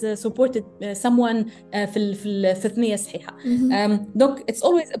has supported someone في الثنية الصحيحة. donc it's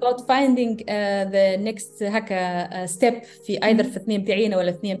always about finding the next هكا step في either في الثنية متاعينا ولا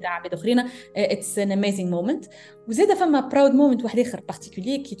الثنية متاع عباد آخرين. it's an amazing moment. وزيادة فما proud moment واحد آخر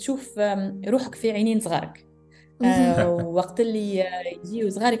particulier كي تشوف روحك في عينين صغارك. وقت اللي يجيو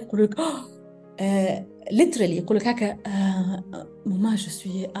صغار يقولوا لك literally يقول لك هكا ماما جو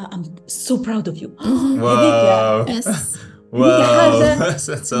سوي I'm so proud of you. واو هذيك حاجة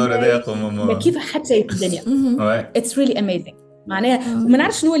تصور هذاك ماما كيف حتى شيء في الدنيا. it's really amazing معناها. وما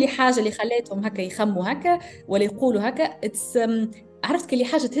نعرفش شنو اللي حاجة اللي خلاتهم هكا يخموا هكا ولا يقولوا هكا. it's عرفت كل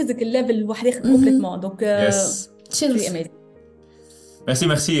حاجة تهزك الليفل واحد آخر كومبليتمون. donc it's really amazing.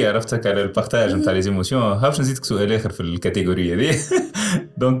 ميرسي عرفتك على البارتاج نتاع لي زيموسيون. هاوش نزيدك سؤال اخر في الكاتيجوري هذه.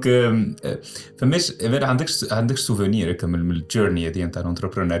 دونك فماش عندكش سوفونير من الجيرني هذه نتاع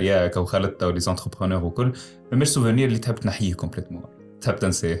الانتربرونيريا كو خالط او لي زونتربرونور وكل، فماش سوفونير اللي تحب تنحيه كومبليتمون، تحب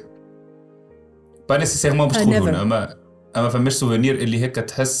تنسيه با نيسيسيرمون باش تقولون، اما فماش سوفونير اللي هيك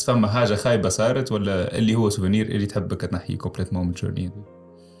تحس فما حاجه خايبه صارت، ولا اللي هو سوفونير اللي تحبك تنحيه كومبليتمون من الجيرني هذه؟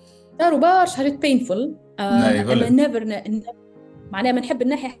 صاروا برشا حاجات بينفول. انا نيفر معناها ما نحب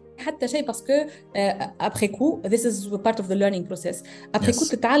نحي حتى شيء باسكو ابخي كو this is part of the learning process. ابخي كو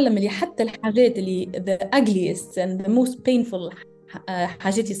تتعلم اللي حتى الحاجات اللي the ugliest and the most painful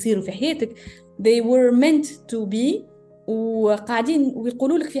حاجات يصيروا في حياتك they were meant to be، وقاعدين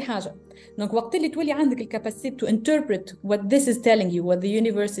ويقولوا لك في حاجة. دونك وقت اللي تولي عندك الكاباسيتي to interpret what this is telling you, what the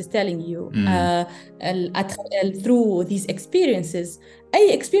universe is telling you through these experiences،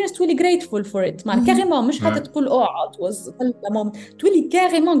 أي experience تولي grateful for it. معنى كاريمون مش حتى تقول it was تولي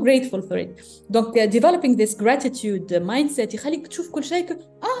كاريمون grateful for it. دونك developing this gratitude mindset يخليك تشوف كل شيء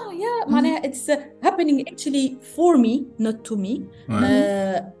يا معناها it's happening actually for me not to me.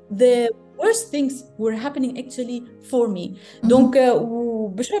 The worst things were happening actually for me. donc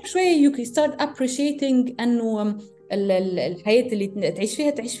بشوي you can start appreciating أنه الحياة اللي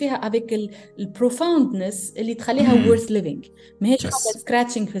تعيش فيها avec البروفاوندنس اللي تخليها worth living. ما هيش حاجة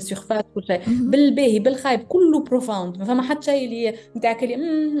scratching في السيرفاس كل شيء، بالباهي بالخايب كله profound. ما فما حتى شيء اللي متاعك اللي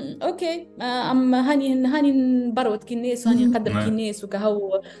اوكي هاني نبرود كي الناس، هاني نقدم كي الناس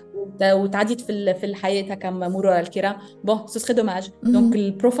وكهو وتعديت في الحياة هكا مرور الكرام. bon ce serait dommage. donc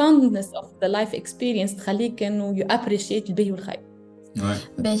the profoundness of the life experience تخليك انه you appreciate الباهي والخايب.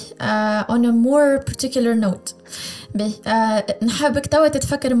 on a more particular note نحبك توا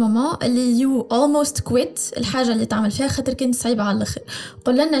تتفكر ماما اللي you almost quit الحاجة اللي تعمل فيها خاطر كانت صعيبة على الآخر.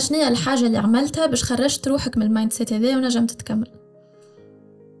 قل لنا شنو هي الحاجة اللي عملتها باش خرجت روحك من المايند سيت هذا ونجمت تكمل.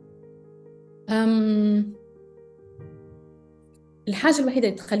 الحاجة الوحيدة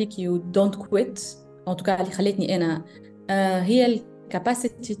اللي تخليك you don't quit أو تقع اللي خلتني أنا هي ال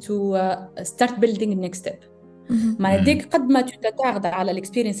capacity to start building the next step. ما يديك قد ما تتعرض على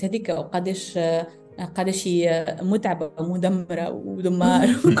الاكسبيرينس هذيك وقداش متعبة ومدمرة ودمار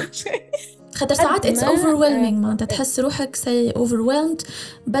وكل شيء. خاطر ساعات it's overwhelming، ما انت تحس روحك say overwhelmed،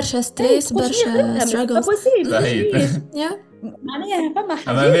 برشا ستريس برشا struggles. معناها فما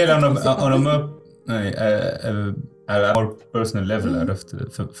حاجات على more personal level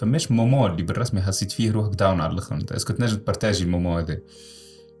عرفت. فماش مومون اللي بالرسمي حسيت فيه روحك داون على الاخر، انت اسكت نجم تبارتاجي المومون هذا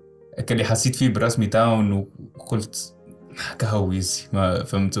اللي حسيت فيه بالرسمي داون وقلت كهويزي ما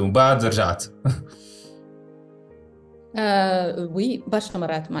فهمت وبعد رجعت؟ وي برشا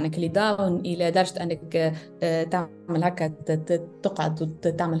مرات معناها كلي داون الى درجه انك تعمل هكا تقعد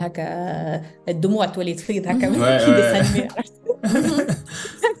وتعمل هكا الدموع تولي تفيض هكا كي ديسانيمي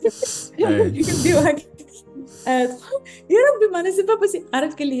يبديو هكا يا ربي ما نسي با بس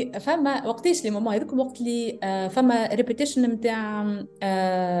عرفت كلي فما وقتاش لي ماما هذوك وقت لي فما ريبيتيشن نتاع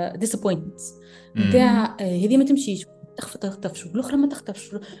ديسابوينتمنت نتاع هذه ما تمشيش تخطفش والاخرى ما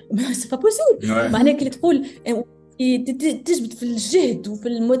تخطفش ما سي با بوسيبل معناها كي تقول تجبد في الجهد وفي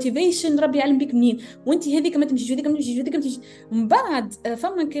الموتيفيشن ربي يعلم بك منين وانت هذيك ما تمشيش هذيك ما تمشيش هذيك ما تمشيش من بعد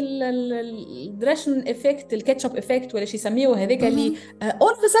فما الدراشن افكت الكاتشب افكت ولا شي يسميوه هذاك اللي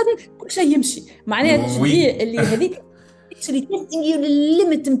اول فساد كل شيء يمشي معناها تجي اللي هذيك اللي تنجي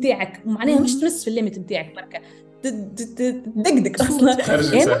للليميت نتاعك معناها مش تمس في الليميت نتاعك بركه تدقدق اصلا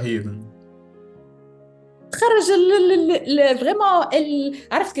خرج صحيح تخرج فريمون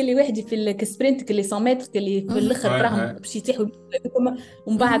عرفت اللي واحد في السبرنت اللي 100 متر اللي في الاخر راهم باش يتيحوا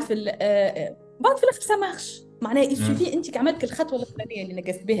ومن بعد في بعد في الاخر سامحش معناها يسوفي انت عملت الخطوه الاخرانيه اللي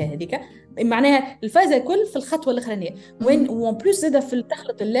نقصت بها هذيك معناها الفازه الكل في الخطوه الاخرانيه وين وان بلوس زاد في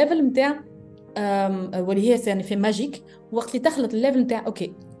تخلط الليفل نتاع واللي هي يعني في ماجيك وقت اللي تخلط الليفل نتاع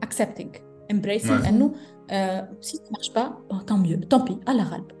اوكي اكسبتينغ امبريسينغ انه si ça marche pas tant pis à la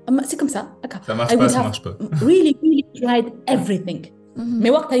غالب اما c'est comme ça ça marche pas ça marche pas really tried everything mais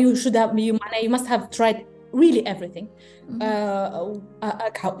وقتها you should have you must have tried really everything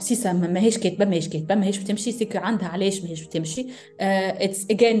si ça ماهيش كاتبه ماهيش بتمشي سيك عندها علاش ماهيش بتمشي it's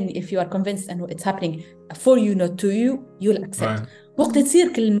again if you are convinced انه it's happening for you not to you you'll accept وقت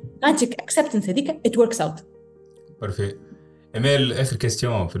تصير الماجيك acceptance هذيك it works out perfect. إيميل آخر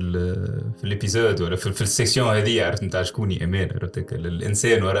كيستيون في الإبيزود ولا في السيكسيون هذه عرفت نتاع شكوني إيميل عرفتك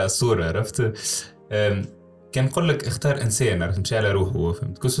الإنسان وراء الصورة عرفت كان نقول لك اختار إنسان عرفت مشي على روحه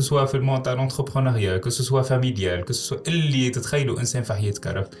فهمت كسوا في المون تاع لونتربرونيا كسوا فاميليال كسوا اللي تتخيلوا إنسان في حياتك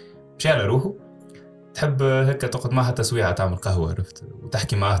عرفت مشي على روحه تحب هكا تقعد معها تسويعة تعمل قهوة عرفت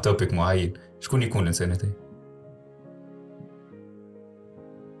وتحكي معها توبيك معين شكون يكون الإنسان هذا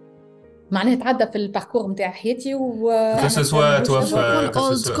معناها تعدى في الباركور نتاع حياتي كسوا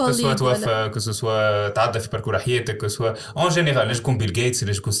توفى كسوا تعدى في باركور حياتك كسوا اون جينيرال نجم يكون بيل جيتس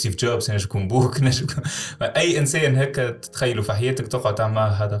نجم يكون ستيف جوبز نجم يكون بوك نجم اي انسان هكا تتخيله في حياتك تقعد تعمل معاه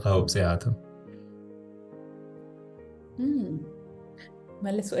هذا قهوه بساعتها ما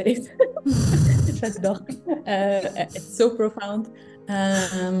له سؤالات j'adore it's so profound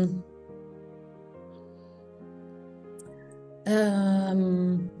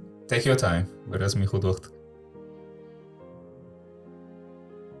take your time بالرسمي خذ وقتك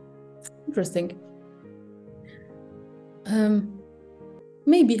interesting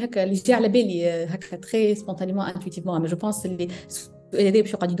maybe هكا اللي جاء على بالي هكا très spontanément intuitivement mais je pense اللي هذا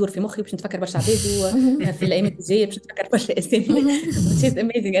باش يقعد يدور في مخي باش نتفكر برشا عباد في الايام الجايه باش نتفكر برشا اسامي which is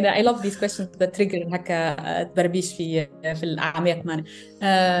amazing and I love these questions that trigger هكا تبربيش في الاعماق معنا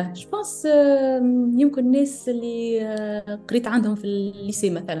je pense يمكن الناس اللي قريت عندهم في الليسي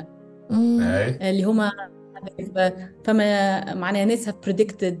مثلا اللي هما فما معناها ناس have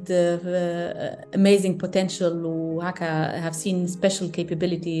predicted amazing potential وهكا have seen special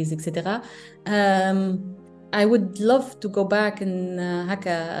capabilities etc. I would love to go back and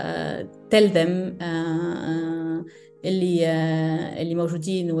هكا tell them اللي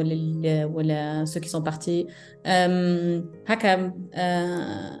موجودين ولا ceux qui sont partis هكا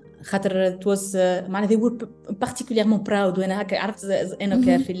خاطر it was معناها they were particulièrement proud وانا هكا عرفت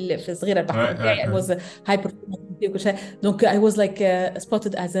انا في صغيره البحث I was high performance وكل شيء donc I was like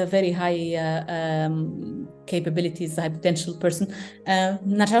spotted as a very high capabilities high potential person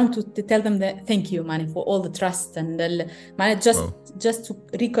نرجعون to tell them that thank you معناها for all the trust and معناها just to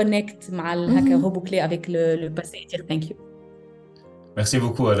reconnect مع هكا reboucler avec le passé et dire thank you. ميرسي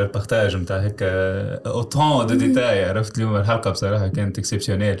بوكو على البارتاج نتاع هيك اوتون دو ديتاي عرفت اليوم الحلقه بصراحه كانت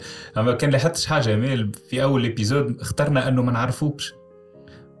اكسبسيونيل اما كان لاحظتش حاجه ايميل في اول ابيزود اخترنا انه ما نعرفوكش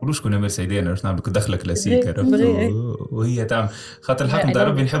قولوا شكون ايميل سيدان باش نعمل دخله كلاسيك عرفت وهي تعمل خاطر الحق نتاع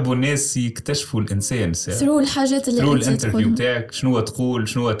ربي نحبوا الناس يكتشفوا الانسان ثرو الحاجات اللي ثرو الانترفيو نتاعك شنو تقول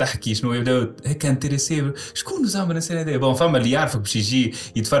شنو تحكي شنو يبداو هيك انتريسي شكون زعما الانسان هذا بون فما اللي يعرفك باش يجي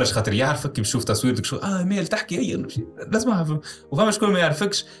يتفرج خاطر يعرفك كي بيشوف تصويرك شو ايميل تحكي هي لازم نعرف وفما شكون ما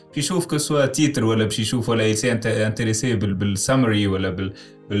يعرفكش بيشوف كسوا تيتر ولا باش يشوف ولا انتريسي بالسامري ولا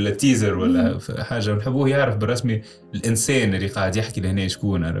بالتيزر ولا حاجه نحبوه يعرف بالرسمي الانسان اللي قاعد يحكي لهنا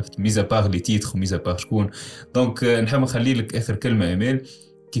شكون عرفت ميزا باغ لي تيتر وميزا باغ شكون دونك نحب نخلي لك اخر كلمه ايميل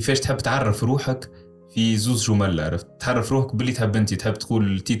كيفاش تحب تعرف روحك في زوز جمل عرفت تعرف روحك باللي تحب انت تحب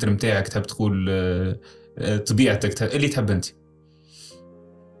تقول التيتر نتاعك تحب تقول طبيعتك اللي تحب انت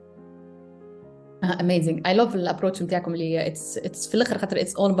amazing. I love الابروتش نتاعكم اللي it's في الاخر خاطر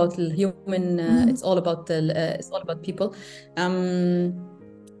it's all about the human it's all about people.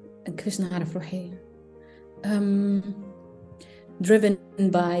 كيفاش نعرف روحي driven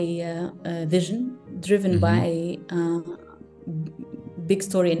by vision, driven by big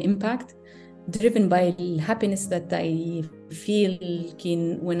story and impact, driven by happiness that I feel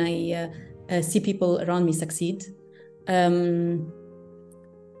when I see people around me succeed.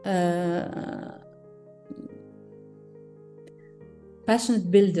 Passionate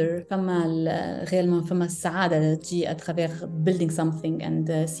builder, فما السعادة تجي à travers building something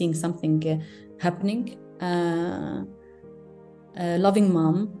and seeing something happening. Loving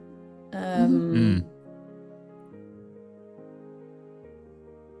mom.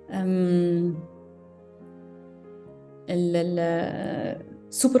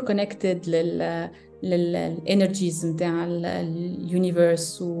 super connected للenergies نتاع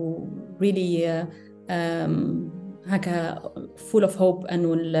الuniverse و really هكا full of hope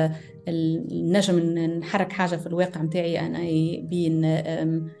أنه النجم نحرك حاجة في الواقع متاعي أنا بين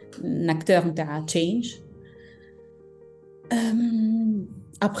acteur متاع change.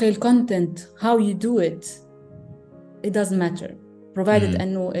 après le content, how you do it, it doesn't matter provided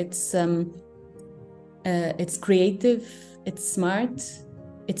أنه it's creative, it's smart,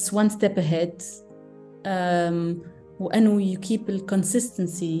 it's one step ahead, وأنه you keep the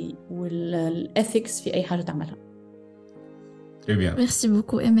consistency والethics في أي حاجة تعملها. Très bien. Merci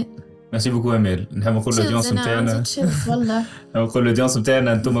beaucoup Aimé. Merci beaucoup أمال. نحب نقول للأودينس نتاعنا والله نقول للأودينس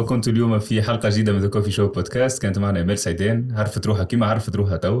نتاعنا أنتم كنتوا اليوم في حلقة جديدة من ذا كوفي شو بودكاست. كانت معنا أمال سعيدان، عرفت روحها كيما عرفت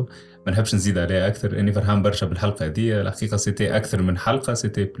روحها تو، ما نحبش نزيد عليها أكثر. إني فرحان برشا بالحلقة هذه، الحقيقة سيتي أكثر من حلقة،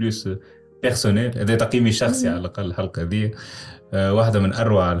 سيتي بلوس بيرسونيل، هذا تقييمي الشخصي على الأقل. الحلقة هذه واحدة من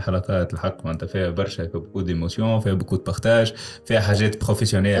أروع الحلقات الحق، ما أنت فيها برشا بوكو ديموسيون، فيها بوكو بارتاج، فيها حاجات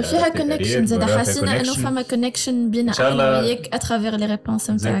بروفيسيونيل، فيها كونكشن زاد، حسينا إنه فما كونكشن بين أنا وياك أترافير لي ريبونس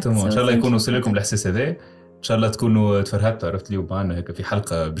نتاعك. إن شاء الله يكون وصل لكم الإحساس هذا، إن شاء الله تكونوا تفرهدتوا. عرفت اليوم معنا هيك في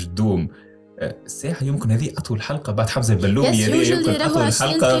حلقة بجدوم ساعة، يمكن هذه أطول حلقة بعد حمزة البلومي، يعني يمكن أطول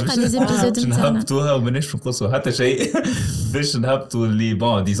حلقة باش نهبطوها ومناش نقصوا حتى شيء باش نهبطوا اللي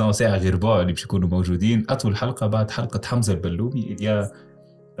بون ديزون ساعة غير بون اللي باش يكونوا موجودين. أطول حلقة بعد حلقة حمزة البلومي يا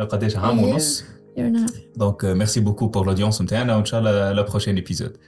قداش عام ونص. دونك ميرسي بوكو بور l'audience نتاعنا، وإن شاء الله لا بروشين إبيزود.